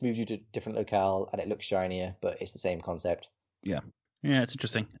 Oh, we've just moved you to a different locale and it looks shinier, but it's the same concept. Yeah, it's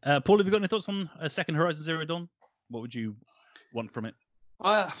interesting. Paul, have you got any thoughts on a second Horizon Zero Dawn? What would you want from it?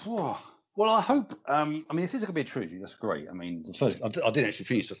 Well, I hope. I mean, if this is going to be a trilogy, that's great. I mean, the first, I didn't actually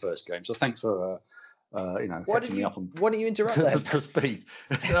finish the first game, so thanks for catching me up on. Why don't you interrupt to speed?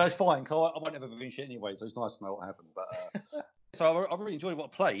 It's fine. Cause I won't ever finish it anyway, so it's nice to know what happened. But so I really enjoyed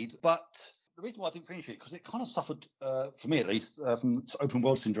what I played, but the reason why I didn't finish it because it kind of suffered, for me at least, from open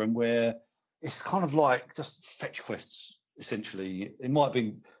world syndrome, where it's kind of like just fetch quests. Essentially, it might have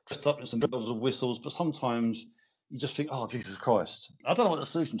been just up with some bells and whistles, but sometimes you just think, oh, Jesus Christ. I don't know what the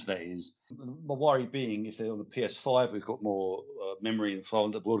solution to that is. My worry being if they're on the PS5, we've got more memory and so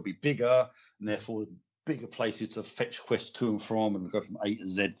on, the world will be bigger, and therefore bigger places to fetch quests to and from and go from A to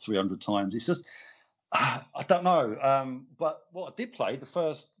Z 300 times. It's just, I don't know. But what I did play, the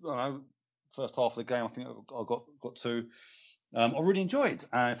first half of the game, I think I got to, I really enjoyed.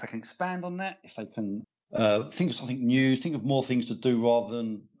 If they can expand on that, if they can think of something new, think of more things to do rather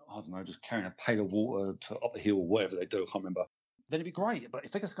than, I don't know, just carrying a pail of water up the hill or whatever they do, I can't remember. Then it'd be great. But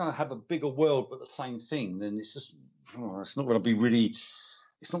if they're just going to have a bigger world but the same thing, then it's just, it's not going to be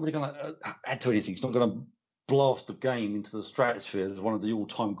it's not really going to add to anything. It's not going to blast the game into the stratosphere as one of the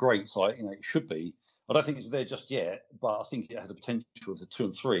all-time greats, like, it should be. I don't think it's there just yet, but I think it has the potential of the 2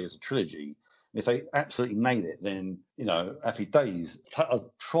 and 3 as a trilogy. If they absolutely nail it, then, happy days. I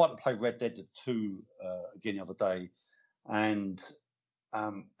tried to play Red Dead 2 again the other day, and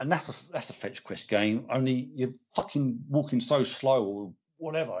that's a fetch quest game. Only you're fucking walking so slow or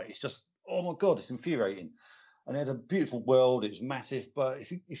whatever. It's just, oh my god, it's infuriating. And it had a beautiful world. It was massive, but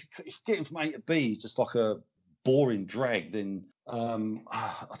if getting from A to B is just like a boring drag, then I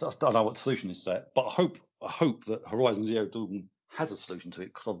don't know what the solution is to that. But I hope that Horizon Zero Dawn has a solution to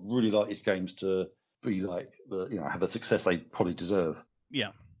it, because I really like these games to be like have the success they probably deserve.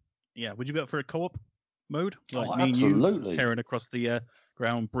 Yeah. Would you be up for a co-op mode? Like me absolutely. And you tearing across the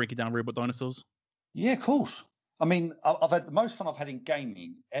ground, breaking down robot dinosaurs? Yeah, of course. I mean, I've had the most fun I've had in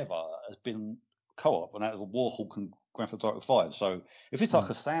gaming ever has been co-op, and that was Warhawk and Grand Theft Auto 5. So if it's like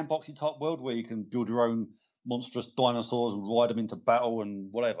a sandboxy type world where you can build your own monstrous dinosaurs and ride them into battle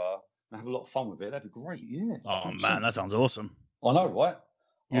and whatever, and have a lot of fun with it, that'd be great. Yeah. Oh 100%. man, that sounds awesome. I know, right?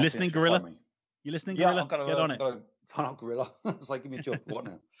 You listening, Gorilla? You listening, Gorilla? Yeah, I've got to get on it. Got to find out Gorilla. It's like, give me a job. What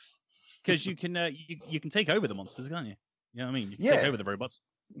now? Because you can you can take over the monsters, can't you? You know what I mean? You can take over the robots.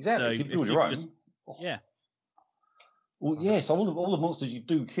 Exactly. So you can build your own. Yeah. Well, yeah. So all the monsters you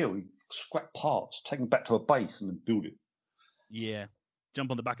do kill, you scrap parts, take them back to a base, and then build it. Yeah. Jump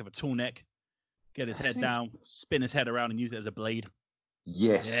on the back of a tall neck, get his head down, spin his head around, and use it as a blade.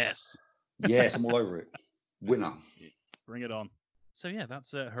 Yes. Yes, I'm all over it. Winner. Bring it on. So yeah,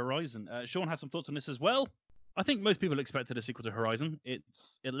 that's Horizon. Sean has some thoughts on this as well. I think most people expected a sequel to Horizon. It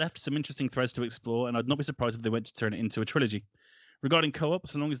left some interesting threads to explore, and I'd not be surprised if they went to turn it into a trilogy. Regarding co-op,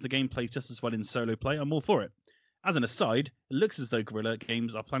 so long as the game plays just as well in solo play, I'm all for it. As an aside, it looks as though Guerrilla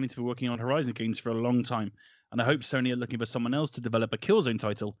Games are planning to be working on Horizon games for a long time, and I hope Sony are looking for someone else to develop a Killzone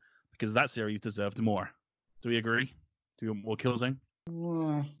title, because that series deserved more. Do we agree? Do we want more Killzone?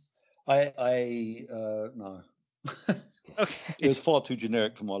 No. Okay. It was far too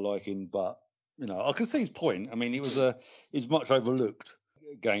generic for my liking, but I can see his point. I mean, it's much overlooked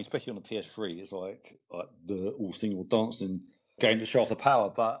game, especially on the PS3. It's like the all single dancing game to show off the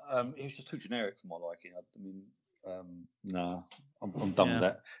power, but it was just too generic for my liking. No, I'm done with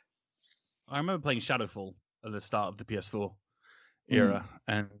that. I remember playing Shadowfall at the start of the PS4 era,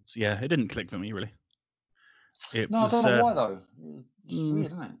 and yeah, it didn't click for me really. I don't know why though. It's weird,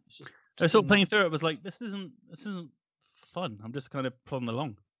 isn't it? I started playing through it. It was like, this isn't fun. I'm just kind of plodding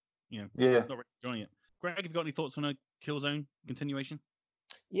along. Not really enjoying it. Greg, have you got any thoughts on a Killzone continuation?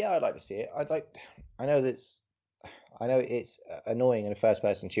 Yeah, I'd like to see it. I know it's annoying in a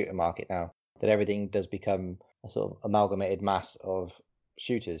first-person shooter market now that everything does become a sort of amalgamated mass of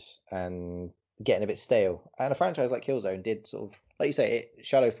shooters and getting a bit stale. And a franchise like Killzone did sort of, like you say,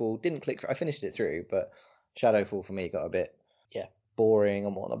 Shadowfall didn't click. I finished it through, but Shadowfall for me got a bit boring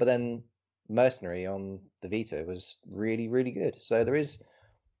and whatnot. But then Mercenary on the Vita was really, really good. So there is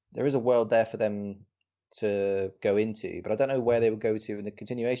a world there for them to go into, but I don't know where they would go to in the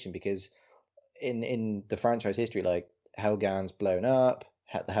continuation, because in the franchise history, like Helgan's blown up,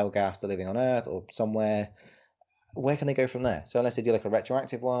 the Helghast are living on Earth or somewhere. Where can they go from there? So unless they do like a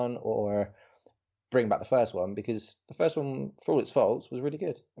retroactive one or bring back the first one, because the first one, for all its faults, was really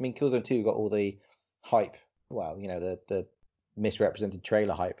good. I mean, Killzone 2 got all the hype. Well, the misrepresented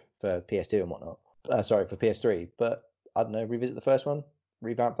trailer hype for PS2 and whatnot. For PS3. But I don't know, revisit the first one,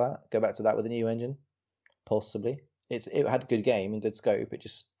 revamp that, go back to that with a new engine, possibly. It had a good game and good scope. It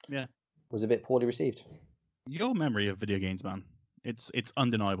just was a bit poorly received. Your memory of video games, man, it's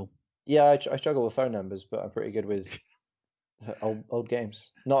undeniable. Yeah, I struggle with phone numbers, but I'm pretty good with old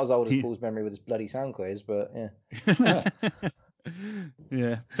games. Not as old as Paul's memory with his bloody sound quiz, but yeah.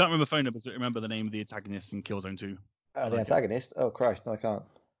 Yeah, can't remember phone numbers, but remember the name of the antagonist in Killzone 2. Oh, the antagonist? Oh, Christ, no, I can't.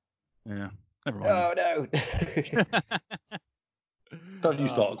 Yeah, never mind. Oh, no. Don't you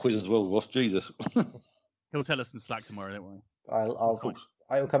start a quiz as well, Ross? Jesus. He'll tell us in Slack tomorrow, don't worry.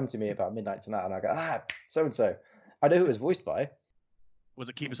 I'll come to me about midnight tonight, and I go, so and so. I know who it was voiced by. Was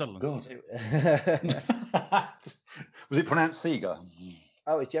it Kiefer Sutherland? God. Was it pronounced Seeger?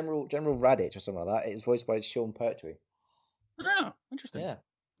 Oh, it's General Radich or something like that. It was voiced by Sean Pertwee. Oh, interesting.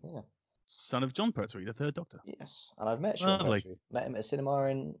 Yeah. Son of John Pertwee, the Third Doctor. Yes, and I've met Sean Pertwee. Met him at a cinema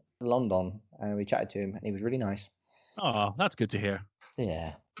in London, and we chatted to him, and he was really nice. Oh, that's good to hear.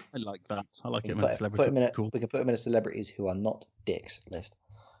 Yeah. I like that. I like it when celebrities cool. We can put him in a celebrities who are not dicks list.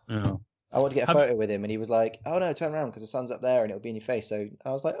 Yeah. I wanted to get a photo with him, and he was like, "Oh no, turn around because the sun's up there and it'll be in your face." So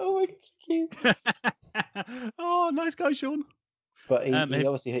I was like, "Oh, my cute." Oh, nice guy, Sean. But he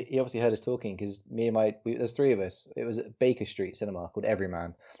obviously heard us talking, because there's three of us. It was at Baker Street Cinema called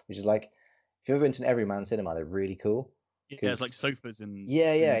Everyman, which is like, if you've ever been to an Everyman cinema, they're really cool. Yeah, it's like sofas and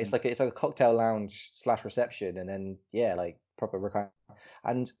it's like a cocktail lounge / reception, and then like proper recline.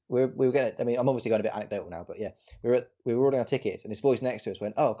 And we were getting. I mean, I'm obviously going a bit anecdotal now, but we were ordering our tickets, and his voice next to us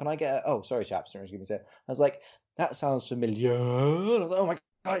went, "Oh, can I get? Oh, sorry, chaps, I was like, that sounds familiar. I was like, oh my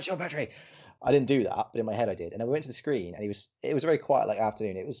god, it's Sean Patrick. I didn't do that, but in my head I did. And I went to the screen, and it was a very quiet like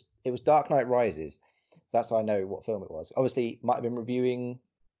afternoon. It was Dark Knight Rises. So that's how I know what film it was. Obviously, might have been reviewing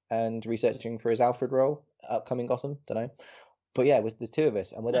and researching for his Alfred role, upcoming Gotham. Don't know. But yeah, there's two of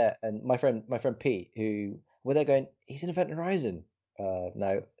us, and we're there, and my friend Pete, who we're there going, he's in Event Horizon.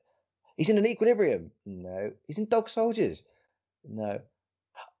 No. He's in An Equilibrium. No. He's in Dog Soldiers. No.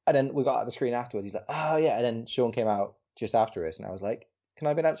 And then we got out of the screen afterwards. He's like, oh yeah. And then Sean came out just after us, and I was like, can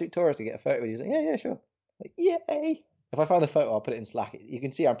I be an absolute tourist to get a photo? And he's like, yeah, sure. Like, yay! If I find the photo, I'll put it in Slack. You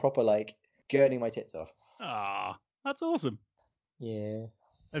can see I'm proper like gurning my tits off. Ah, that's awesome. Yeah.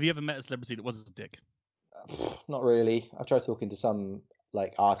 Have you ever met a celebrity that was a dick? Not really. I've tried talking to some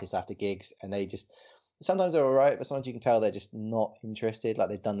like artists after gigs, and they just sometimes they're all right, but sometimes you can tell they're just not interested. Like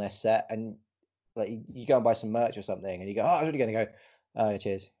they've done their set, and like you go and buy some merch or something, and you go, "Oh, I was really going to go." Oh,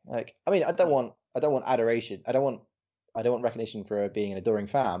 cheers. Like, I mean, I don't want adoration. I don't want recognition for being an adoring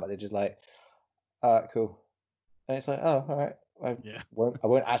fan, but they're just like, cool. And it's like, oh, all right. I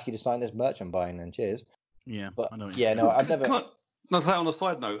won't ask you to sign this merch I'm buying then. Cheers. Yeah, but I know. Yeah, no, I've never. No, say on a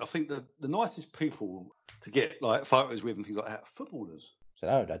side note, I think the nicest people to get like photos with and things like that, footballers. So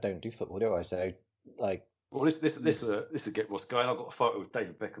no, I don't do football, do I? So like, well, this is get what's going. I've got a photo with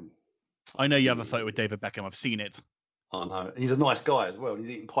David Beckham. I know you have a photo with David Beckham. I've seen it. I know. He's a nice guy as well. He's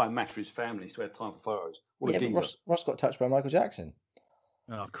eating pie and mash for his family, so he had time for photos. What a geezer. Ross got touched by Michael Jackson.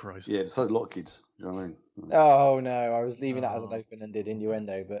 Oh, Christ. Yeah, there's a lot of kids. You know what I mean? Oh, no. I was leaving that as an open-ended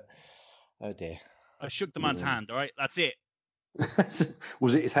innuendo, but oh, dear. I shook the man's hand, all right? That's it.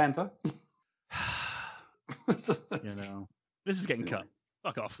 Was it his hand, though? You know, this is getting cut.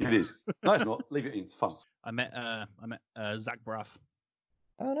 Fuck off. It is. No, it's not. Leave it in. It's fun. I met Zach Braff.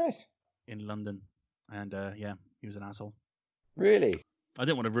 Oh, nice. In London. And, yeah, he was an asshole. Really? I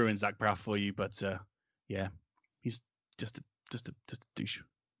didn't want to ruin Zach Braff for you, but, yeah, he's just a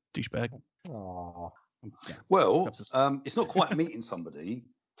douchebag. Aww. Yeah. Well, it's not quite meeting somebody,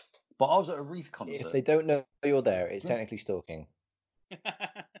 but I was at a Reef concert. If they don't know you're there, it's technically stalking.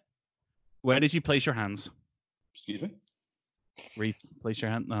 Where did you place your hands? Excuse me? Reef, place your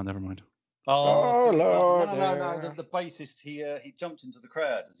hand. No, never mind. Oh, Lord. No. The bassist, he jumped into the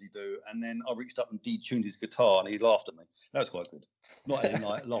crowd, as he do, and then I reached up and detuned his guitar, and he laughed at me. That was quite good. Not as in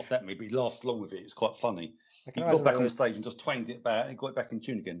like laughed at me, but he laughed along with it. It's quite funny. He got back on the stage and just twanged it back and got it back in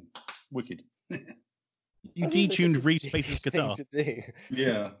tune again. Wicked. You detuned Reef's bassist guitar. To do.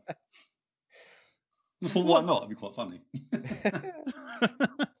 Yeah. Well, why not? It'd be quite funny.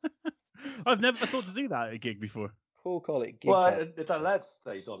 I've never thought to do that at a gig before. Paul call it gig. Well, they don't lads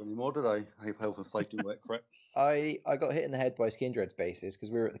stage dive anymore, do they? Have health and safety work, correct? I got hit in the head by Skindred's bassist because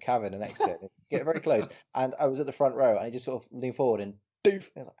we were at the Cavern in Exeter. Get very close, and I was at the front row, and he just sort of leaned forward and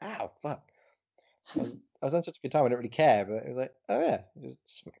doof. I was like, ow, fuck. I was on such a good time, I didn't really care, but it was like, oh yeah, just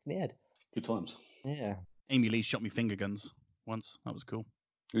smacked in the head. Good times. Yeah. Amy Lee shot me finger guns once. That was cool.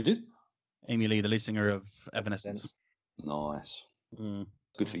 Who did? Amy Lee, the lead singer of Evanescence. Nice. Mm.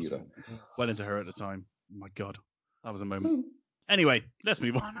 Good for you, though. Well into her at the time. My God, that was a moment. Anyway, let's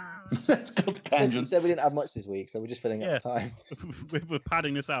move on. Tangent. Said we didn't have much this week, so we're just filling up time. We're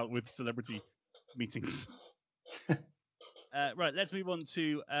padding this out with celebrity meetings. Right, let's move on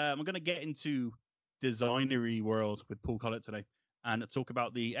to. I'm going to get into designery world with Paul Collett today and talk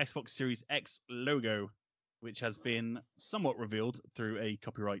about the Xbox Series X logo, which has been somewhat revealed through a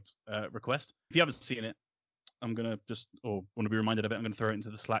copyright request. If you haven't seen it, I'm going to want to be reminded of it, I'm going to throw it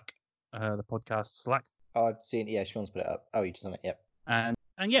into the Slack, the podcast Slack. Oh, I've seen it. Yeah, Sean's put it up. Oh, you just done it. Yep. And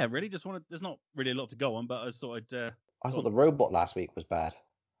yeah, really just wanted. There's not really a lot to go on, but I thought I'd. I thought the robot last week was bad.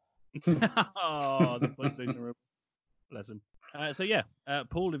 Oh, the PlayStation robot. Bless him. So yeah,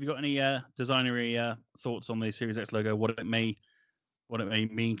 Paul, have you got any designery thoughts on the Series X logo? What it may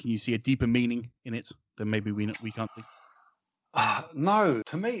mean? Can you see a deeper meaning in it than maybe we can't see? No,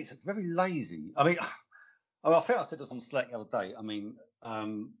 to me it's very lazy. I think I said this on Slack the other day. I mean,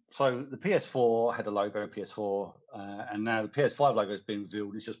 so the PS4 had a logo, PS4, and now the PS5 logo has been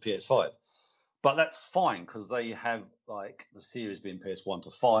revealed. It's just PS5, but that's fine because they have like the series being PS1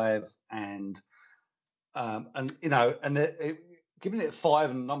 to 5, and you know, and giving it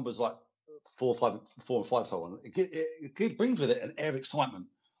 5 and numbers like 4 and 5, so on. It brings with it an air of excitement.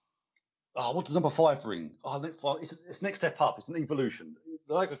 Oh, what does number 5 bring? Oh, it's next step up. It's an evolution.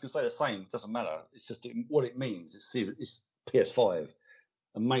 The logo can say the same. It doesn't matter. It's just what it means. It's PS5.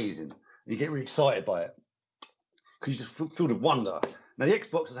 Amazing. And you get really excited by it because you just feel the wonder. Now, the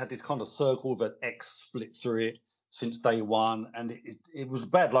Xbox has had this kind of circle with an X split through it since day one, and it was a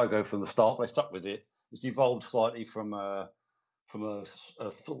bad logo from the start, but they stuck with it. It's evolved slightly from from a sort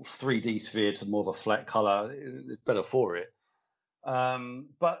of 3D sphere to more of a flat color. It's better for it.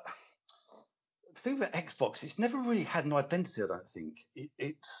 But the thing with Xbox, it's never really had an identity. I don't think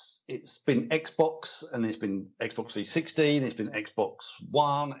it's been Xbox, and it's been Xbox 360, and it's been Xbox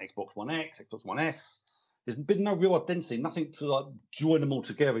One, Xbox One X, Xbox One S. There's been no real identity, nothing to like join them all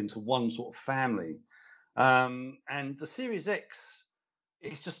together into one sort of family. And the Series X,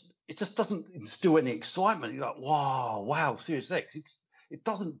 it just doesn't instill any excitement. You're like, wow, Series X. It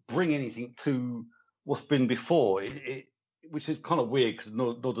doesn't bring anything to what's been before. Which is kind of weird because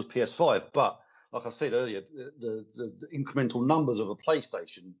nor does PS5. But like I said earlier, the incremental numbers of a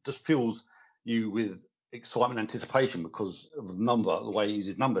PlayStation just fills you with excitement and anticipation because of the way it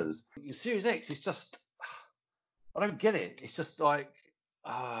uses numbers. The Series X is just, I don't get it. It's just like,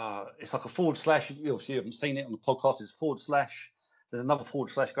 it's like a /. Obviously, you haven't seen it on the podcast. It's /. Then another / going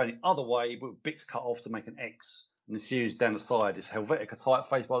the other way, but with bits cut off to make an X. And the series down the side is Helvetica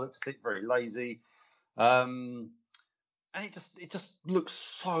typeface by the looks of it, very lazy. And it just looks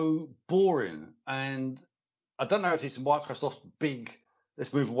so boring. And I don't know if it's Microsoft's big,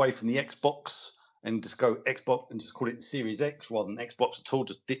 let's move away from the Xbox and just go Xbox and just call it Series X rather than Xbox at all.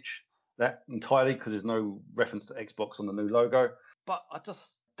 Just ditch that entirely because there's no reference to Xbox on the new logo. But I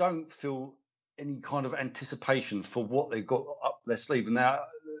just don't feel any kind of anticipation for what they've got up their sleeve. And now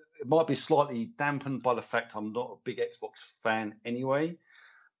it might be slightly dampened by the fact I'm not a big Xbox fan anyway,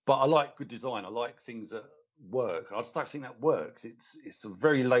 but I like good design. I like things that work. I just don't think that works. It's a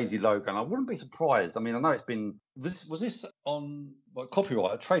very lazy logo, and I wouldn't be surprised. I mean, I know it's been. Was this on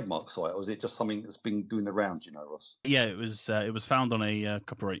copyright, a trademark site, or was it just something that's been doing the rounds? You know, Ross? Yeah, it was found on a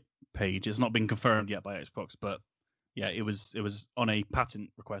copyright page. It's not been confirmed yet by Xbox, but yeah, it was on a patent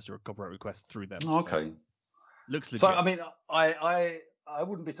request or a copyright request through them. Okay, so looks legit. So I mean, I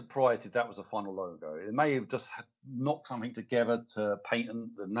wouldn't be surprised if that was a final logo. It may have just knocked something together to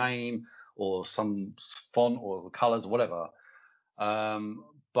patent the name or some font or colours or whatever.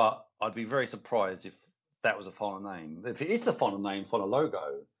 But I'd be very surprised if that was a final name. If it is the final name, final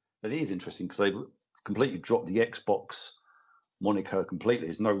logo, then it is interesting because they've completely dropped the Xbox moniker completely.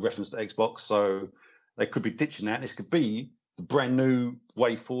 There's no reference to Xbox, so they could be ditching that. This could be the brand new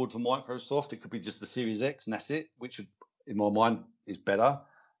way forward for Microsoft. It could be just the Series X and that's it, which in my mind is better.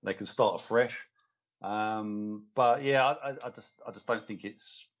 They can start afresh. But yeah, I just don't think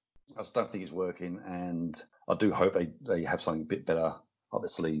it's working, and I do hope they have something a bit better up their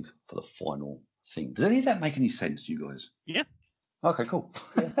sleeve for the final thing. Does any of that make any sense to you guys? Yeah. Okay, cool.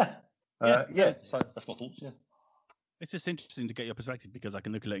 Yeah. So that's my thoughts. Yeah. It's just interesting to get your perspective because I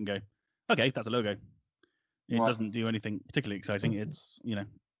can look at it and go, okay, that's a logo. It doesn't do anything particularly exciting. It's,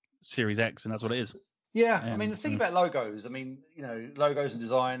 Series X, and that's what it is. Yeah, I mean, the thing about logos, logos and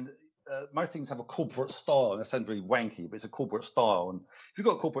design, most things have a corporate style, and that sounds really wanky, but it's a corporate style. And if you've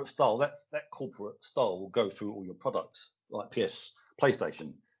got a corporate style, that corporate style will go through all your products, like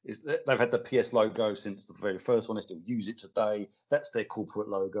PlayStation. They've had the PS logo since the very first one. They still use it today. That's their corporate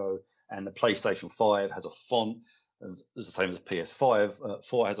logo. And the PlayStation 5 has a font, and it's the same as PS5.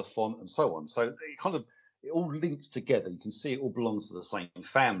 4 has a font, and so on. So it all links together. You can see it all belongs to the same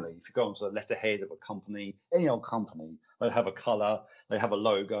family. If you go onto the letterhead of a company, any old company, they have a color, they have a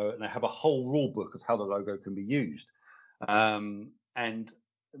logo, and they have a whole rule book of how the logo can be used. And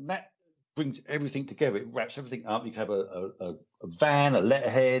that brings everything together. It wraps everything up. You can have a van, a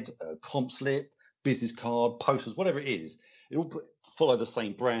letterhead, a comp slip, business card, posters, whatever it is. It all follow the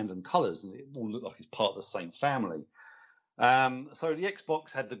same brand and colors, and it all look like it's part of the same family. So the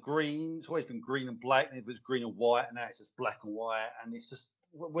Xbox had the green. It's always been green and black, and it was green and white, and now it's just black and white. And it's just,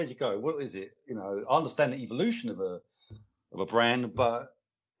 where'd you go? What is it? I understand the evolution of a brand, but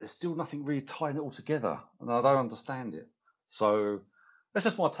there's still nothing really tying it all together, and I don't understand it. So that's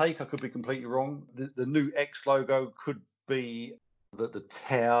just my take. I could be completely wrong. The new X logo could be the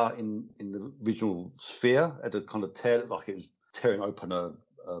tear in the original sphere. It had a kind of tear, like it was tearing open a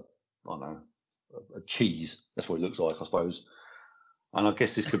cheese. That's what it looks like, I suppose. And I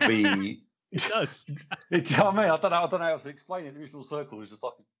guess this could be. It does. I don't know how to explain it. The original circle is just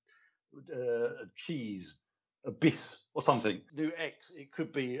like a cheese abyss or something. New X, it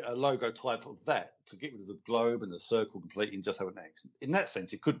could be a logo type of that to get rid of the globe and the circle completely and just have an X. In that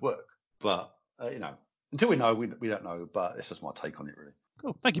sense, it could work, but until we know, we don't know. But it's just my take on it, really.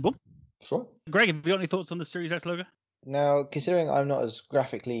 Cool. Thank you, Bob. That's right. Greg, have you got any thoughts on the Series X logo? Now, considering I'm not as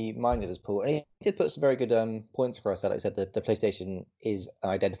graphically minded as Paul, and he did put some very good points across that. Like I said, the PlayStation is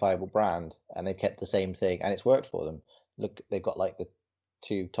an identifiable brand, and they've kept the same thing, and it's worked for them. Look, they've got like the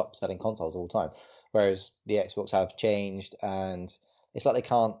 2 top-selling consoles all the time, whereas the Xbox have changed, and it's like they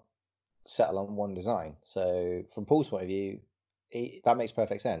can't settle on one design. So, from Paul's point of view, that makes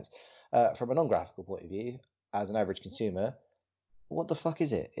perfect sense. From a non-graphical point of view, as an average consumer, what the fuck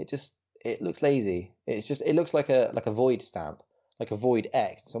is it? It looks lazy. It looks like a void stamp, like a void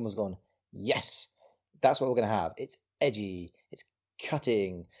X. Someone's gone, yes, that's what we're gonna have. It's edgy, it's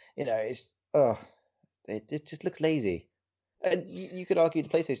cutting, it just looks lazy. And you could argue the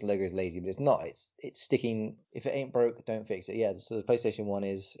PlayStation logo is lazy, but it's not. It's sticking. If it ain't broke, don't fix it. Yeah. So the PlayStation One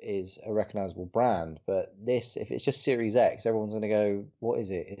is a recognizable brand, but this, if it's just Series X, everyone's gonna go, what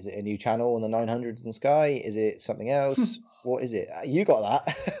is it? Is it a new channel on the 900s in Sky? Is it something else? What is it? You got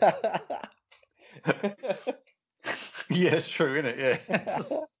that? Yeah, it's true, isn't it?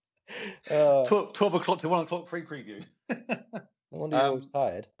 Yeah. 12 o'clock to 1 o'clock free preview. No wonder you're always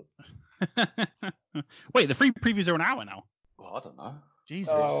tired. Wait, the free previews are an hour now. Well, I don't know.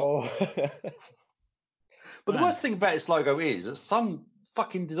 Jesus. Oh. But the worst thing about its logo is that some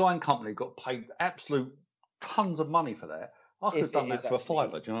fucking design company got paid absolute tons of money for that. I could have done that for a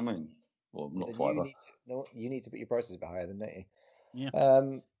fiver. Do you know what I mean? Well, not fiver. You need to put your prices a bit higher, then, don't you?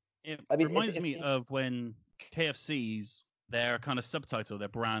 Yeah. It reminds me of when KFC's, their kind of subtitle, their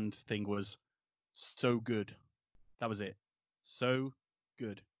brand thing was so good. That was it. So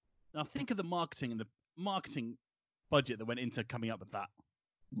good. Now think of the marketing and the marketing budget that went into coming up with that.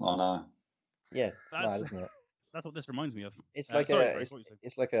 I know. Yeah, it's mad, isn't it? That's what this reminds me of. It's like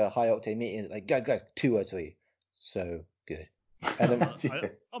it's like a high octane meeting. Like, guys, 2 words for you. So good. And then,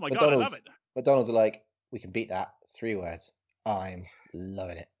 oh my god, I love it. McDonald's are like, we can beat that. 3 words. I'm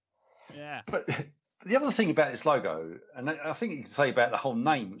loving it. Yeah. But the other thing about this logo, and I think you can say about the whole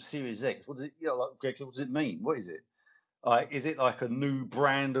name, Series X. What does it? Greg, what does it mean? What is it? Is it like a new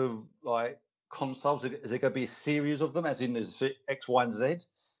brand of like consoles? Is there going to be a series of them, as in there's X, Y, and Z? Does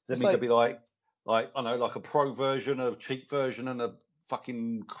that mean going to be like I don't know, like a pro version, a cheap version, and a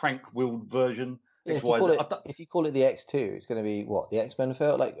fucking crank wheeled version? Yeah, if you call it the X2, it's going to be what, the X-Men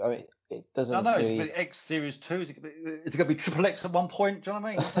felt like. I mean, it doesn't. I know it's going to be X Series 2. Is it going to be Triple X at one point? Do you know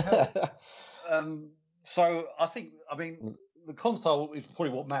what I mean? So I think, the console is probably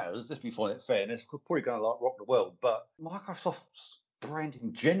what matters. Let's be fair, and it's probably going to like rock the world. But Microsoft's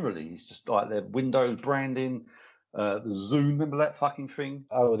branding generally is just like their Windows branding, the Zoom. Remember that fucking thing?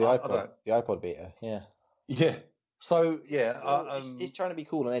 Oh, the iPod beta. Yeah. Yeah. So yeah, it's trying to be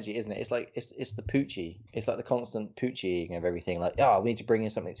cool and edgy, isn't it? It's like it's the poochie. It's like the constant poochieing of everything. Like, we need to bring in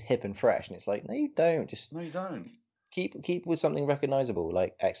something that's hip and fresh, and it's like, no, you don't. No, you don't. Keep with something recognizable,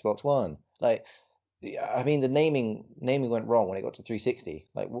 like Xbox One. Like, I mean, the naming went wrong when it got to 360.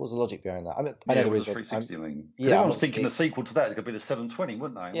 Like, what was the logic behind that? I know there is 360. Everyone's thinking the sequel to that is going to be the 720,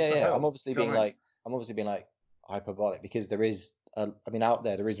 wouldn't they? Yeah. I'm obviously being like hyperbolic because there is. Out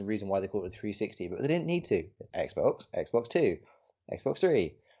there is a reason why they call it the 360, but they didn't need to. Xbox 2, Xbox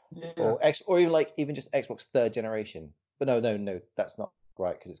 3, or even just Xbox 3rd generation. But no, that's not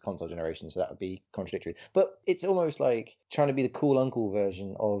right because it's console generation, so that would be contradictory. But it's almost like trying to be the cool uncle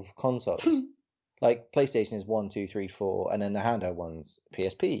version of consoles. Like PlayStation is 1, 2, 3, 4, and then the handheld ones,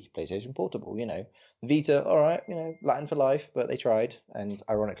 PSP, PlayStation Portable. Vita, all right, Latin for life, but they tried, and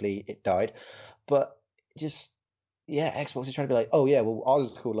ironically, it died. But just. Yeah, Xbox is trying to be like, oh yeah, well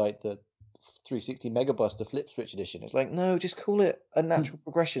ours is called like the 360 Mega Buster Flip Switch Edition. It's like, no, just call it a natural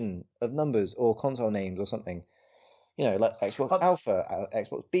progression of numbers or console names or something. Like Xbox Alpha,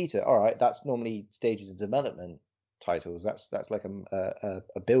 Xbox Beta. All right, that's normally stages of development titles. That's like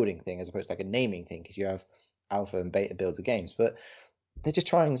a building thing as opposed to like a naming thing because you have Alpha and Beta builds of games. But they're just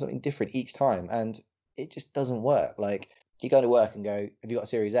trying something different each time, and it just doesn't work. Like you go to work and go, have you got a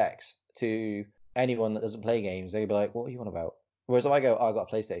Series X? To anyone that doesn't play games, they'd be like, what are you on about? Whereas if I go, I got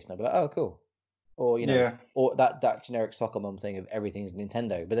a PlayStation, I'd be like, oh, cool. Or, or that generic soccer mum thing of everything's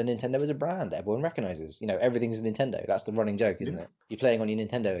Nintendo. But then Nintendo is a brand that everyone recognizes. Everything's Nintendo. That's the running joke, isn't it? You're playing on your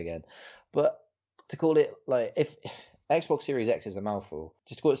Nintendo again. But to call it, like, if Xbox Series X is a mouthful,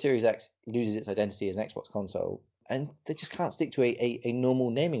 just to call it Series X loses its identity as an Xbox console. And they just can't stick to a normal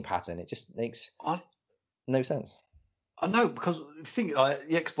naming pattern. It just makes no sense. I know, because think the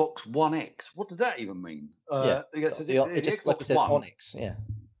Xbox One X. What does that even mean? It just like it says Onyx. Yeah.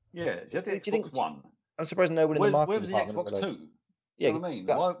 Yeah. Do you think One? I'm surprised no one in the marketing Where was the department Xbox 2? Yeah. You know what I mean?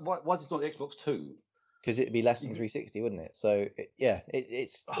 Why is it not the Xbox 2? Because it'd be less than 360, wouldn't it? So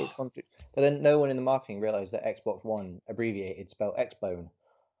it's but then no one in the marketing realised that Xbox One abbreviated spelled Xbone.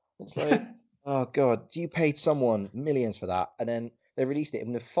 It's like, oh god, you paid someone millions for that, and then they released it,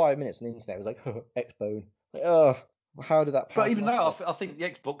 and within 5 minutes on the internet, it was like Xbone. Like, oh. How did that? But even though I think the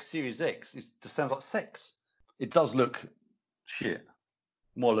Xbox Series X just sounds like sex. It does look shit.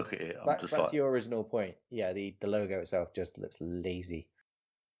 More look at it. Back to your original point. Yeah, the logo itself just looks lazy.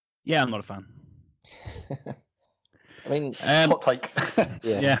 Yeah, I'm not a fan. I mean, Hot take.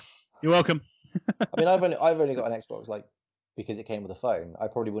 Yeah, you're welcome. I mean, I've only got an Xbox like because it came with a phone. I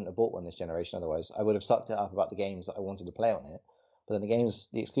probably wouldn't have bought one this generation otherwise. I would have sucked it up about the games that I wanted to play on it. But then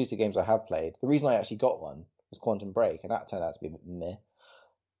the exclusive games I have played, the reason I actually got one was Quantum Break, and that turned out to be a bit meh.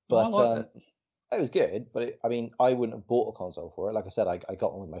 But it was good. But I mean, I wouldn't have bought a console for it. Like I said, I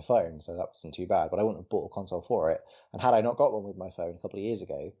got one with my phone, so that wasn't too bad. But I wouldn't have bought a console for it. And had I not got one with my phone a couple of years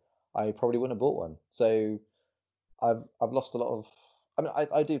ago, I probably wouldn't have bought one. So I've lost a lot of. I mean,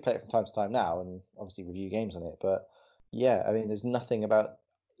 I do play it from time to time now, and obviously review games on it. But yeah, I mean, there's nothing about.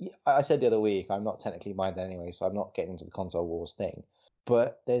 I said the other week I'm not technically minded anyway, so I'm not getting into the console wars thing.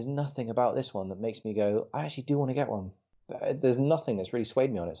 But there's nothing about this one that makes me go, I actually do want to get one. There's nothing that's really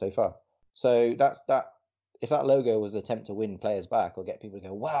swayed me on it so far. So that's that. If that logo was an attempt to win players back or get people to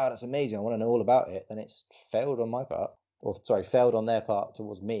go, wow, that's amazing, I want to know all about it, then it's failed on my part. Or sorry, failed on their part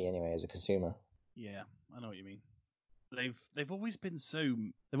towards me anyway as a consumer. Yeah, I know what you mean. They've always been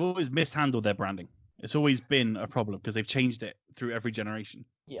they've always mishandled their branding. It's always been a problem because they've changed it through every generation.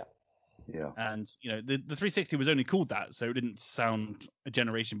 Yeah. Yeah. And the 360 was only called that, so it didn't sound a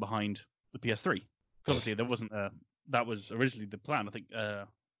generation behind the PS3. Obviously, there wasn't that was originally the plan. I think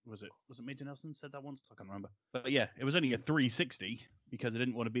was it Major Nelson said that once? I can't remember. But yeah, it was only a 360 because they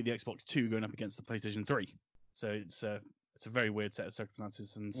didn't want to be the Xbox 2 going up against the PlayStation 3. So it's a very weird set of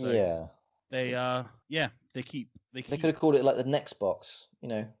circumstances, and so yeah. They could have called it like the next box,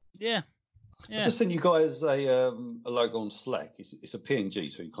 Yeah. I just sent you guys a logo on Slack. It's a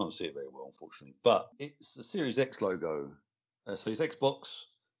PNG, so you can't see it very well, unfortunately. But it's the Series X logo. So it's Xbox.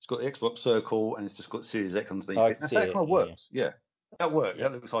 It's got the Xbox circle, and it's just got Series X underneath it. That's how it kind of works. Yeah. That works. Yeah.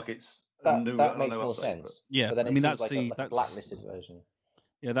 That looks like it's new. That makes more sense. Yeah, but then I mean that's like the blacklisted version.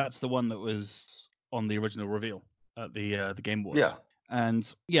 Yeah, that's the one that was on the original reveal at the Game Awards. Yeah.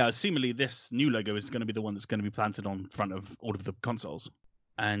 And yeah, seemingly this new logo is going to be the one that's going to be planted on front of all of the consoles.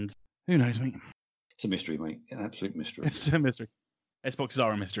 And who knows, mate? It's a mystery, mate. An absolute mystery. It's a mystery. Xboxes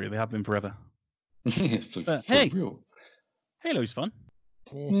are a mystery. They have been forever. For hey, real. Halo's fun.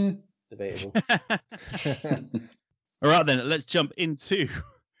 Yeah, debatable. All right, then, let's jump into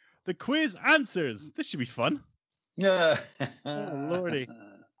the quiz answers. This should be fun. Yeah. Oh, lordy.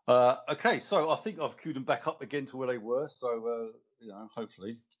 Okay, so I think I've queued them back up again to where they were. So,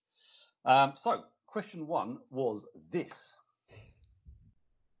 hopefully. So, question 1 was this.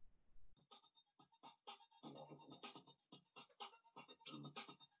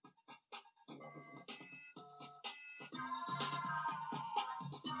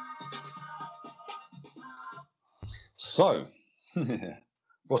 So,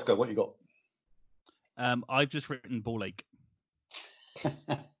 Roscoe, what you got? I've just written Ball Lake.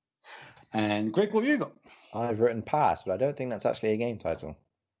 And Greg, what have you got? I've written pass, but I don't think that's actually a game title.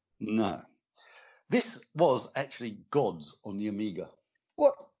 No. This was actually Gods on the Amiga.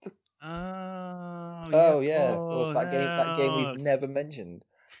 What? Oh yeah, of course, that game we've never mentioned.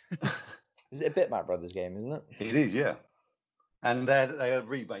 Is it a Bitmap Brothers game, isn't it? It is, yeah. And they had a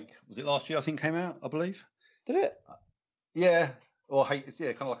remake. Was it last year? I think came out. I believe. Did it? Yeah. Or it's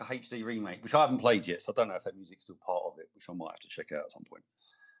kind of like a HD remake, which I haven't played yet, so I don't know if that music's still part of it, which I might have to check out at some point.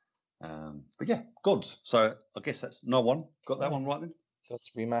 But yeah, Gods. So I guess that's no one got that one right then.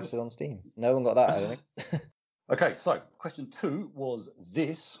 Gods remastered on Steam. No one got that, I don't think. Okay, so question 2 was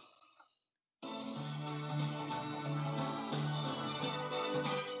this.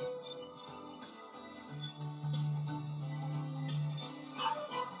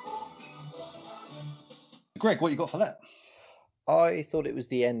 Greg, what you got for that? I thought it was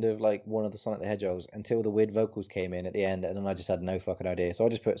the end of like one of the Sonic the Hedgehogs until the weird vocals came in at the end, and then I just had no fucking idea. So I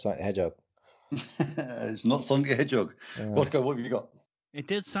just put Sonic the Hedgehog. It's not Sonic the Hedgehog. Roscoe, what have you got? It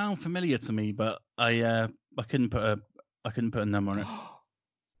did sound familiar to me, but I couldn't put a number on it.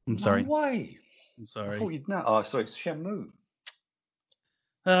 I'm sorry. No way. I'm sorry. I thought you'd know. Oh, sorry, it's Shenmue.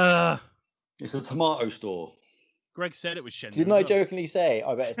 It's a tomato store. Greg said it was Shenmue. Didn't I jokingly say,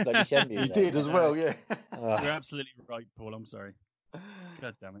 I bet it's bloody Shenmue? You did as well, yeah. You're absolutely right, Paul. I'm sorry.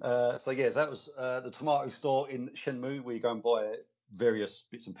 God damn it. So, yes, that was the tomato store in Shenmue, where you go and buy various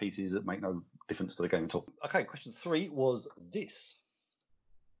bits and pieces that make no difference to the game at all. Okay, question 3 was this.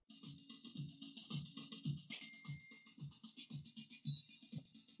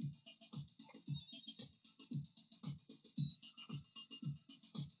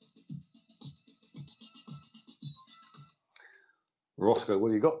 Roscoe, what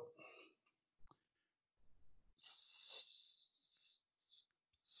do you got?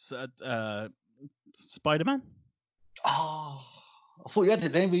 Spider-Man? Oh, I thought you had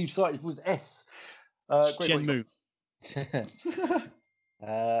it then, but you started with S. Shenmue.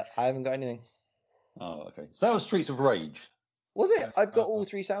 I haven't got anything. Oh, okay. So that was Streets of Rage. Was it? I've got all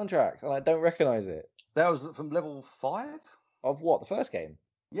 3 soundtracks and I don't recognise it. That was from level 5? Of what? The first game?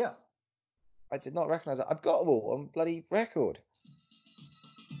 Yeah. I did not recognise it. I've got them all on bloody record.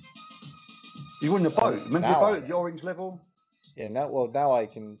 You were in the boat. Remember the boat, the orange level? Yeah, now I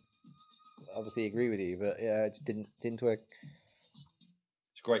can obviously agree with you, but yeah, it just didn't work.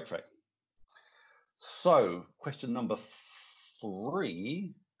 It's a great track. So, question number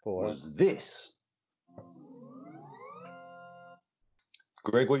 3 was this.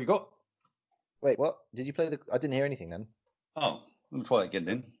 Greg, what you got? Wait, what? Did you play the... I didn't hear anything then. Oh, let me try that again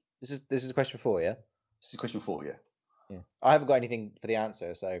then. This is question 4, yeah? This is question 4, yeah. Yeah. I haven't got anything for the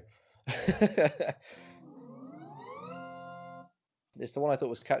answer, so... It's the one I thought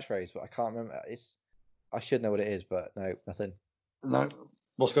was catchphrase, but I can't remember. I should know what it is, but no, nothing. No.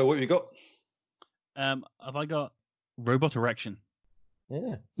 Moscow, what have you got? Have I got robot erection?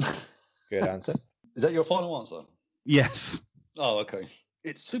 Yeah. Good answer. Is that your final answer? Yes. Oh, okay.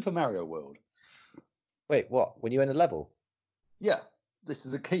 It's Super Mario World. Wait, what? When you end a level? Yeah. This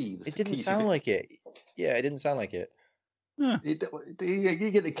is the key. It didn't sound like it. Yeah, it didn't sound like it. Yeah. You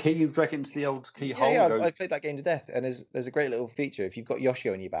get the key and drag it into the old keyhole. Yeah, I've played that game to death, and there's a great little feature. If you've got Yoshi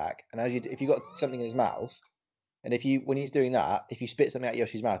on your back, and if you've got something in his mouth, and when he's doing that, if you spit something out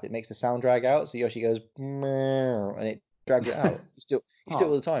Yoshi's mouth, it makes the sound drag out. So Yoshi goes, meow, and it drags it out. You still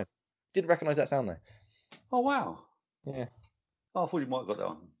all the time. Didn't recognise that sound though. Oh wow. Yeah. Oh, I thought you might have got that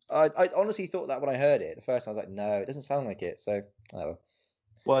one. I honestly thought that when I heard it the first time. I was like, no, it doesn't sound like it. So, oh.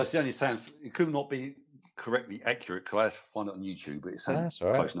 Well, it's the only sound. It could not be correctly accurate because I had to find it on YouTube, but it sounds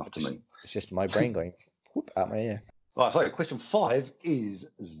close enough to me. It's just my brain going whoop out my ear. Right, so question 5 is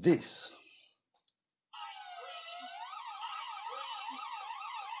this.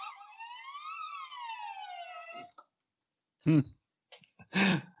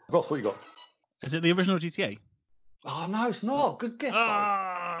 Ross, what you got? Is it the original GTA? Oh, no, it's not. Good guess.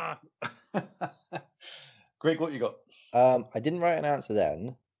 Greg, what you got? I didn't write an answer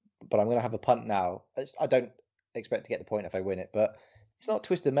then, but I'm going to have a punt now. I don't expect to get the point if I win it, but it's not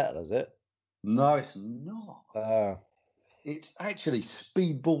Twisted Metal, is it? No, it's not. It's actually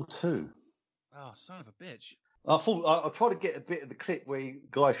Speedball 2. Oh, son of a bitch. I thought I'll try to get a bit of the clip where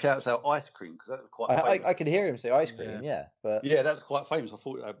guy shouts out ice cream because that was quite famous. I could hear him say ice cream, yeah. But yeah, that's quite famous. I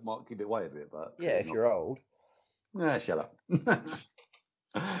thought I might give it away a bit, but yeah, if you're old. Yeah, shut up.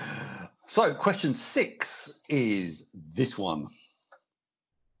 So, question 6 is this one.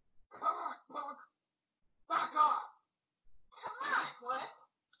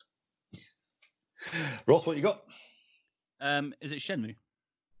 Ross, what you got? Is it Shenmue?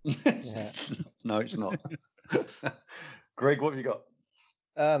 Yeah. No, it's not. Greg, what have you got?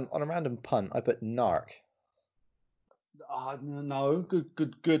 On a random punt, I put Narc. No, good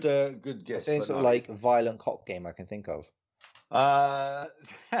guess. It's any sort of like violent cop game I can think of.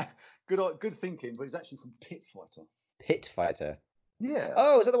 Good thinking, but it's actually from Pit Fighter. Pit Fighter. Yeah.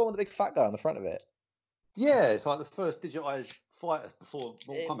 Oh, is that the one with the big fat guy on the front of it? Yeah, it's like the first digitized fighter before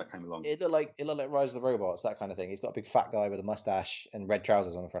Mortal Kombat came along. It looked like Rise of the Robots, that kind of thing. He's got a big fat guy with a mustache and red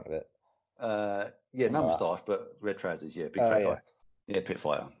trousers on the front of it. Yeah, no moustache, but red trousers. Yeah, big fat guy. Yeah, Pit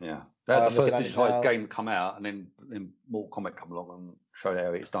Fighter. Yeah, that was the first digitized game to come out, and then Mortal Kombat come along and show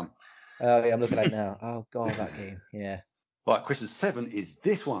how it's done. Oh yeah, I'm looking at it now. Oh god, that game. Yeah. Right, question 7 is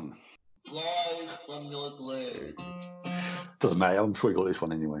this one. Live from your grave. Doesn't matter. I'm sure you got this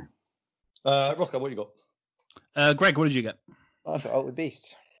one anyway. Roscoe, what you got? Greg, what did you get? I got Altered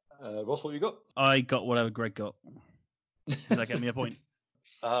Beast. Ross, what you got? I got whatever Greg got. Does that get me a point?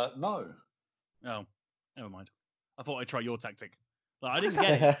 No. Oh, never mind. I thought I'd try your tactic. Like, I didn't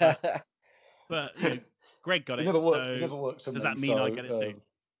get it, but you know, Greg got it. It never works. Does that mean I get it too?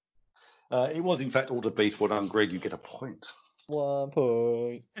 It was, in fact, Altered Beast. Well done, Greg. You get a point. 1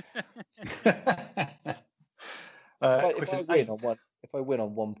 point. If I win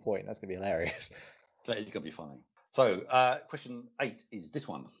on 1 point, that's gonna be hilarious. That is gonna be funny. So, question 8 is this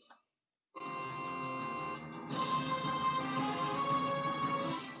one.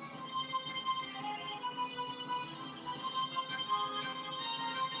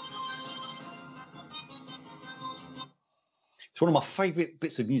 It's one of my favourite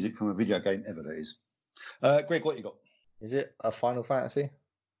bits of music from a video game ever, that is. Greg, what you got? Is it a Final Fantasy?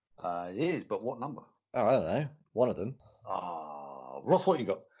 It is, but what number? Oh, I don't know. One of them. Ross, what you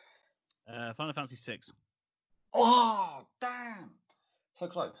got? Final Fantasy 6. Oh, damn. So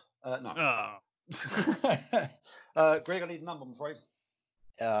close. No. Greg, I need a number, I'm afraid.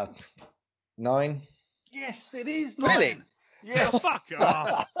 9. Yes, it is 9. Really? Yes. Oh, fuck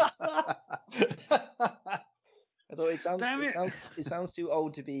off. I thought it sounds too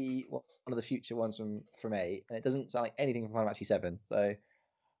old to be of the future ones from 8, and it doesn't sound like anything from Final Fantasy 7. So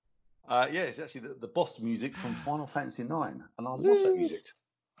Yeah, it's actually the boss music from Final Fantasy 9, and I love that music.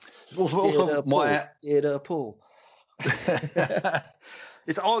 Also my Paul.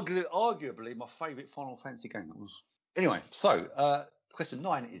 It's arguably my favourite Final Fantasy game. That was anyway. So question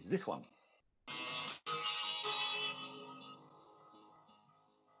 9 is this one.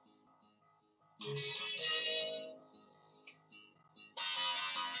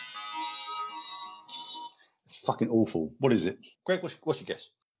 It's fucking awful. What is it, Greg? What's your guess?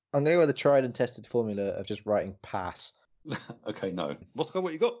 I'm going to go with the tried and tested formula of just writing pass. Okay, no. What's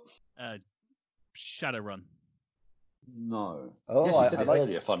what you got? Shadowrun. No. Oh, yes, you said it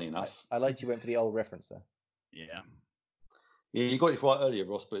earlier. Funny enough. I liked you went for the old reference there. Yeah. Yeah, you got it right earlier,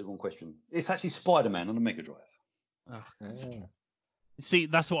 Ross, but it's wrong question. It's actually Spider-Man on the Mega Drive. Oh. Yeah. See,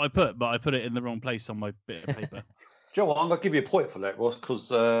 that's what I put, but I put it in the wrong place on my bit of paper. Joe, I'm going to give you a point for that, Ross, because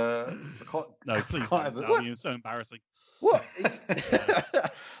I can't. No, please. Can't That would be so embarrassing. What?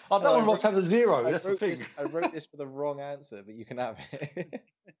 I don't want Ross to have a 0. That's the thing. I wrote this for the wrong answer, but you can have it.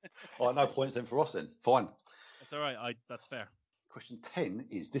 Oh, no points then for Ross then. Fine. That's all right. That's fair. Question 10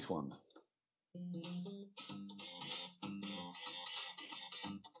 is this one.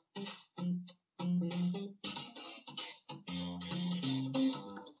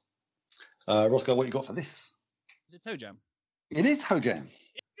 Roscoe, what you got for this? Is it Toe Jam? It is Toe Jam.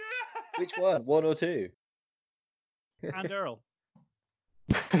 Which one? 1 or 2? And Earl.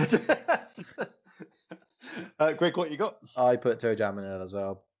 Greg, what you got? I put Toe Jam in it as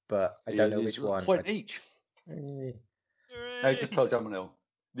well, but I don't know which one. Point each. No, just Toe Jam and Earl.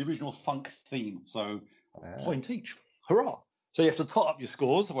 The original funk theme, so point each. Hurrah! So you have to tot up your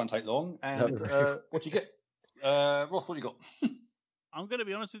scores. It won't take long. And what do you get? Ross, what do you got? I'm going to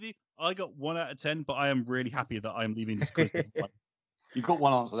be honest with you. I got 1 out of 10, but I am really happy that I'm leaving this quiz. You've got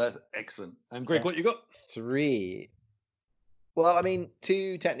one answer. That's excellent. And Greg, what you got? 3. Well, I mean,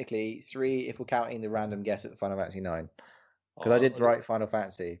 2 technically, 3 if we're counting the random guess at the Final Fantasy 9. Because I did write Final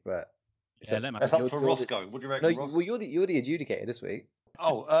Fantasy, but that's up for Roscoe. What do you reckon, Ross? Well, you're the adjudicator this week.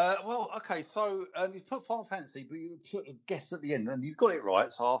 Oh, well, okay. So you put Final Fantasy, but you put a guess at the end, and you got it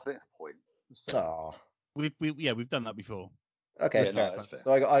right. So half it a point. Oh, we've done that before. Okay, yeah, no, that's fair.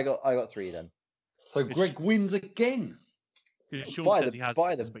 So I got 3 then. So Greg wins again. By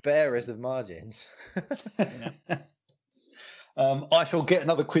the barest of margins. I shall get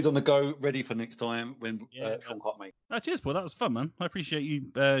another quiz on the go ready for next time when Sean can't make. Oh, cheers, Paul. That was fun, man. I appreciate you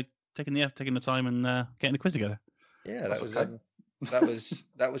taking the time and getting the quiz together. Yeah,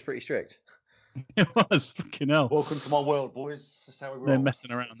 that was pretty strict. It was. Fucking hell. Welcome to my world, boys. That's how we roll. They're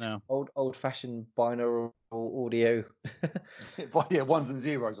messing around now. Old fashioned binaural audio. Yeah, 1s and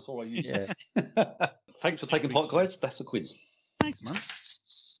 0s. That's all I use. Yeah. Thanks for taking part, guys. That's the quiz. Thanks, man.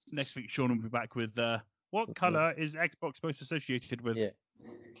 Next week, Sean will be back with what colour is Xbox most associated with? Yeah.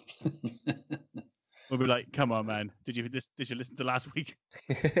 We'll be like, come on, man. Did you listen to last week?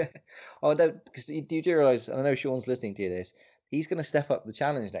 Oh no, because do you realise? And I know Sean's listening to this. He's going to step up the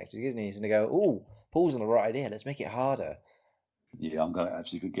challenge next week, isn't he? He's going to go, "Oh, Paul's on the right idea. Let's make it harder." Yeah, I'm going to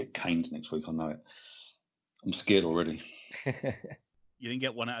actually get caned next week. I know it. I'm scared already. You didn't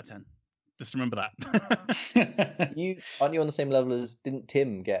get 1 out of 10. Just remember that. Aren't you on the same level as? Didn't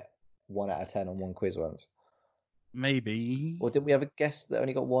Tim get 1 out of 10 on one quiz once? Maybe. Or did we have a guest that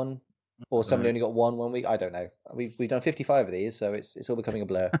only got 1? Or somebody only got 1 week? I don't know. We've done 55 of these, so it's all becoming a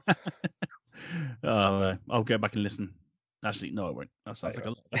blur. I'll go back and listen. Actually, no, I won't. That sounds like a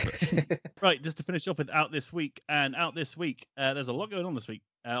lot. Right, just to finish off with Out This Week. And Out This Week, there's a lot going on this week.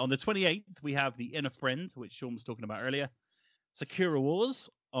 On the 28th, we have The Inner Friend, which Sean was talking about earlier. Sakura Wars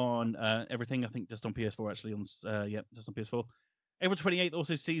on everything, I think just on PS4, actually. Just on PS4. April 28th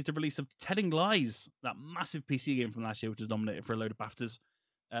also sees the release of Telling Lies, that massive PC game from last year, which was nominated for a load of BAFTAs,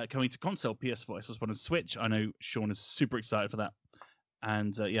 coming to console, PS4, Xbox One, and Switch. I know Sean is super excited for that.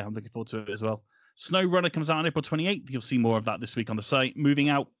 And I'm looking forward to it as well. Snowrunner comes out on April 28th. You'll see more of that this week on the site. Moving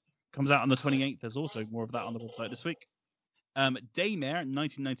Out comes out on the 28th. There's also more of that on the website this week. Daymare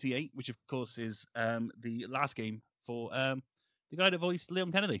 1998, which of course is the last game for the guy that voiced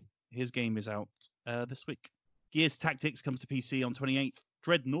Leon Kennedy. His game is out this week. Gears Tactics comes to PC on 28th.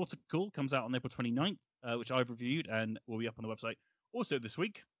 Dread Nautical comes out on April 29th, which I've reviewed and will be up on the website also this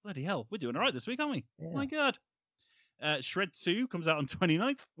week. Bloody hell, we're doing all right this week, aren't we? Yeah. Oh my God. Shred 2 comes out on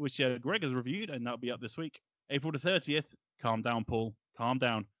 29th, which Greg has reviewed, and that'll be up this week. April the 30th, calm down, Paul. Calm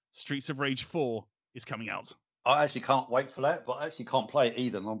down. Streets of Rage 4 is coming out. I actually can't wait for that, but I actually can't play it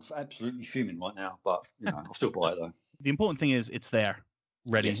either. And I'm absolutely fuming right now, but I'll still buy it though. The important thing is it's there,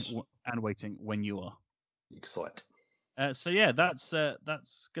 ready and waiting when you are. Excite. So yeah, that's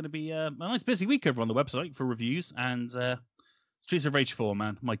going to be a nice busy week over on the website for reviews and Streets of Rage 4.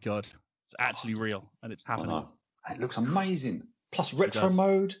 Man, my God, it's actually real and it's I happening. know. It looks amazing. Plus retro does.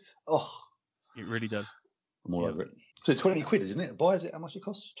 mode. Oh, It really does. I'm all Yeah. over it. So 20 quid, isn't it? Buy, is it? How much it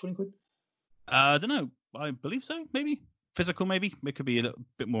costs? 20 quid? I don't know. I believe so. Maybe physical. Maybe it could be a little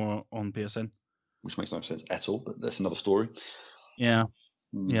bit more on PSN. Which makes no sense at all, but that's another story. Yeah,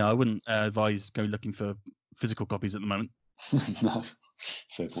 Hmm. yeah. I wouldn't advise go looking for physical copies at the moment. No,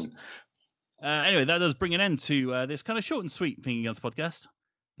 fair point. Anyway, that does bring an end to this kind of short and sweet Thinking Guns podcast.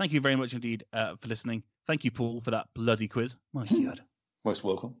 Thank you very much indeed for listening. Thank you, Paul, for that bloody quiz. My God. Most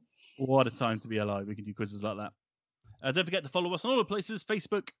welcome. What a time to be alive. We can do quizzes like that. Don't forget to follow us on all the places,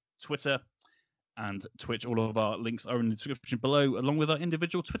 Facebook, Twitter, and Twitch. All of our links are in the description below, along with our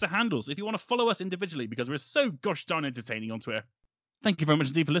individual Twitter handles if you want to follow us individually, because we're so gosh darn entertaining on Twitter. Thank you very much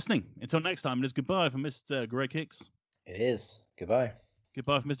indeed for listening. Until next time, it is goodbye from Mr. Greg Hicks. It is. Goodbye.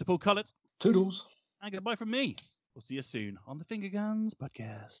 Goodbye from Mr. Paul Cullett. Toodles. And goodbye from me. We'll see you soon on the Finger Guns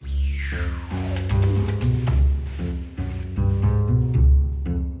podcast.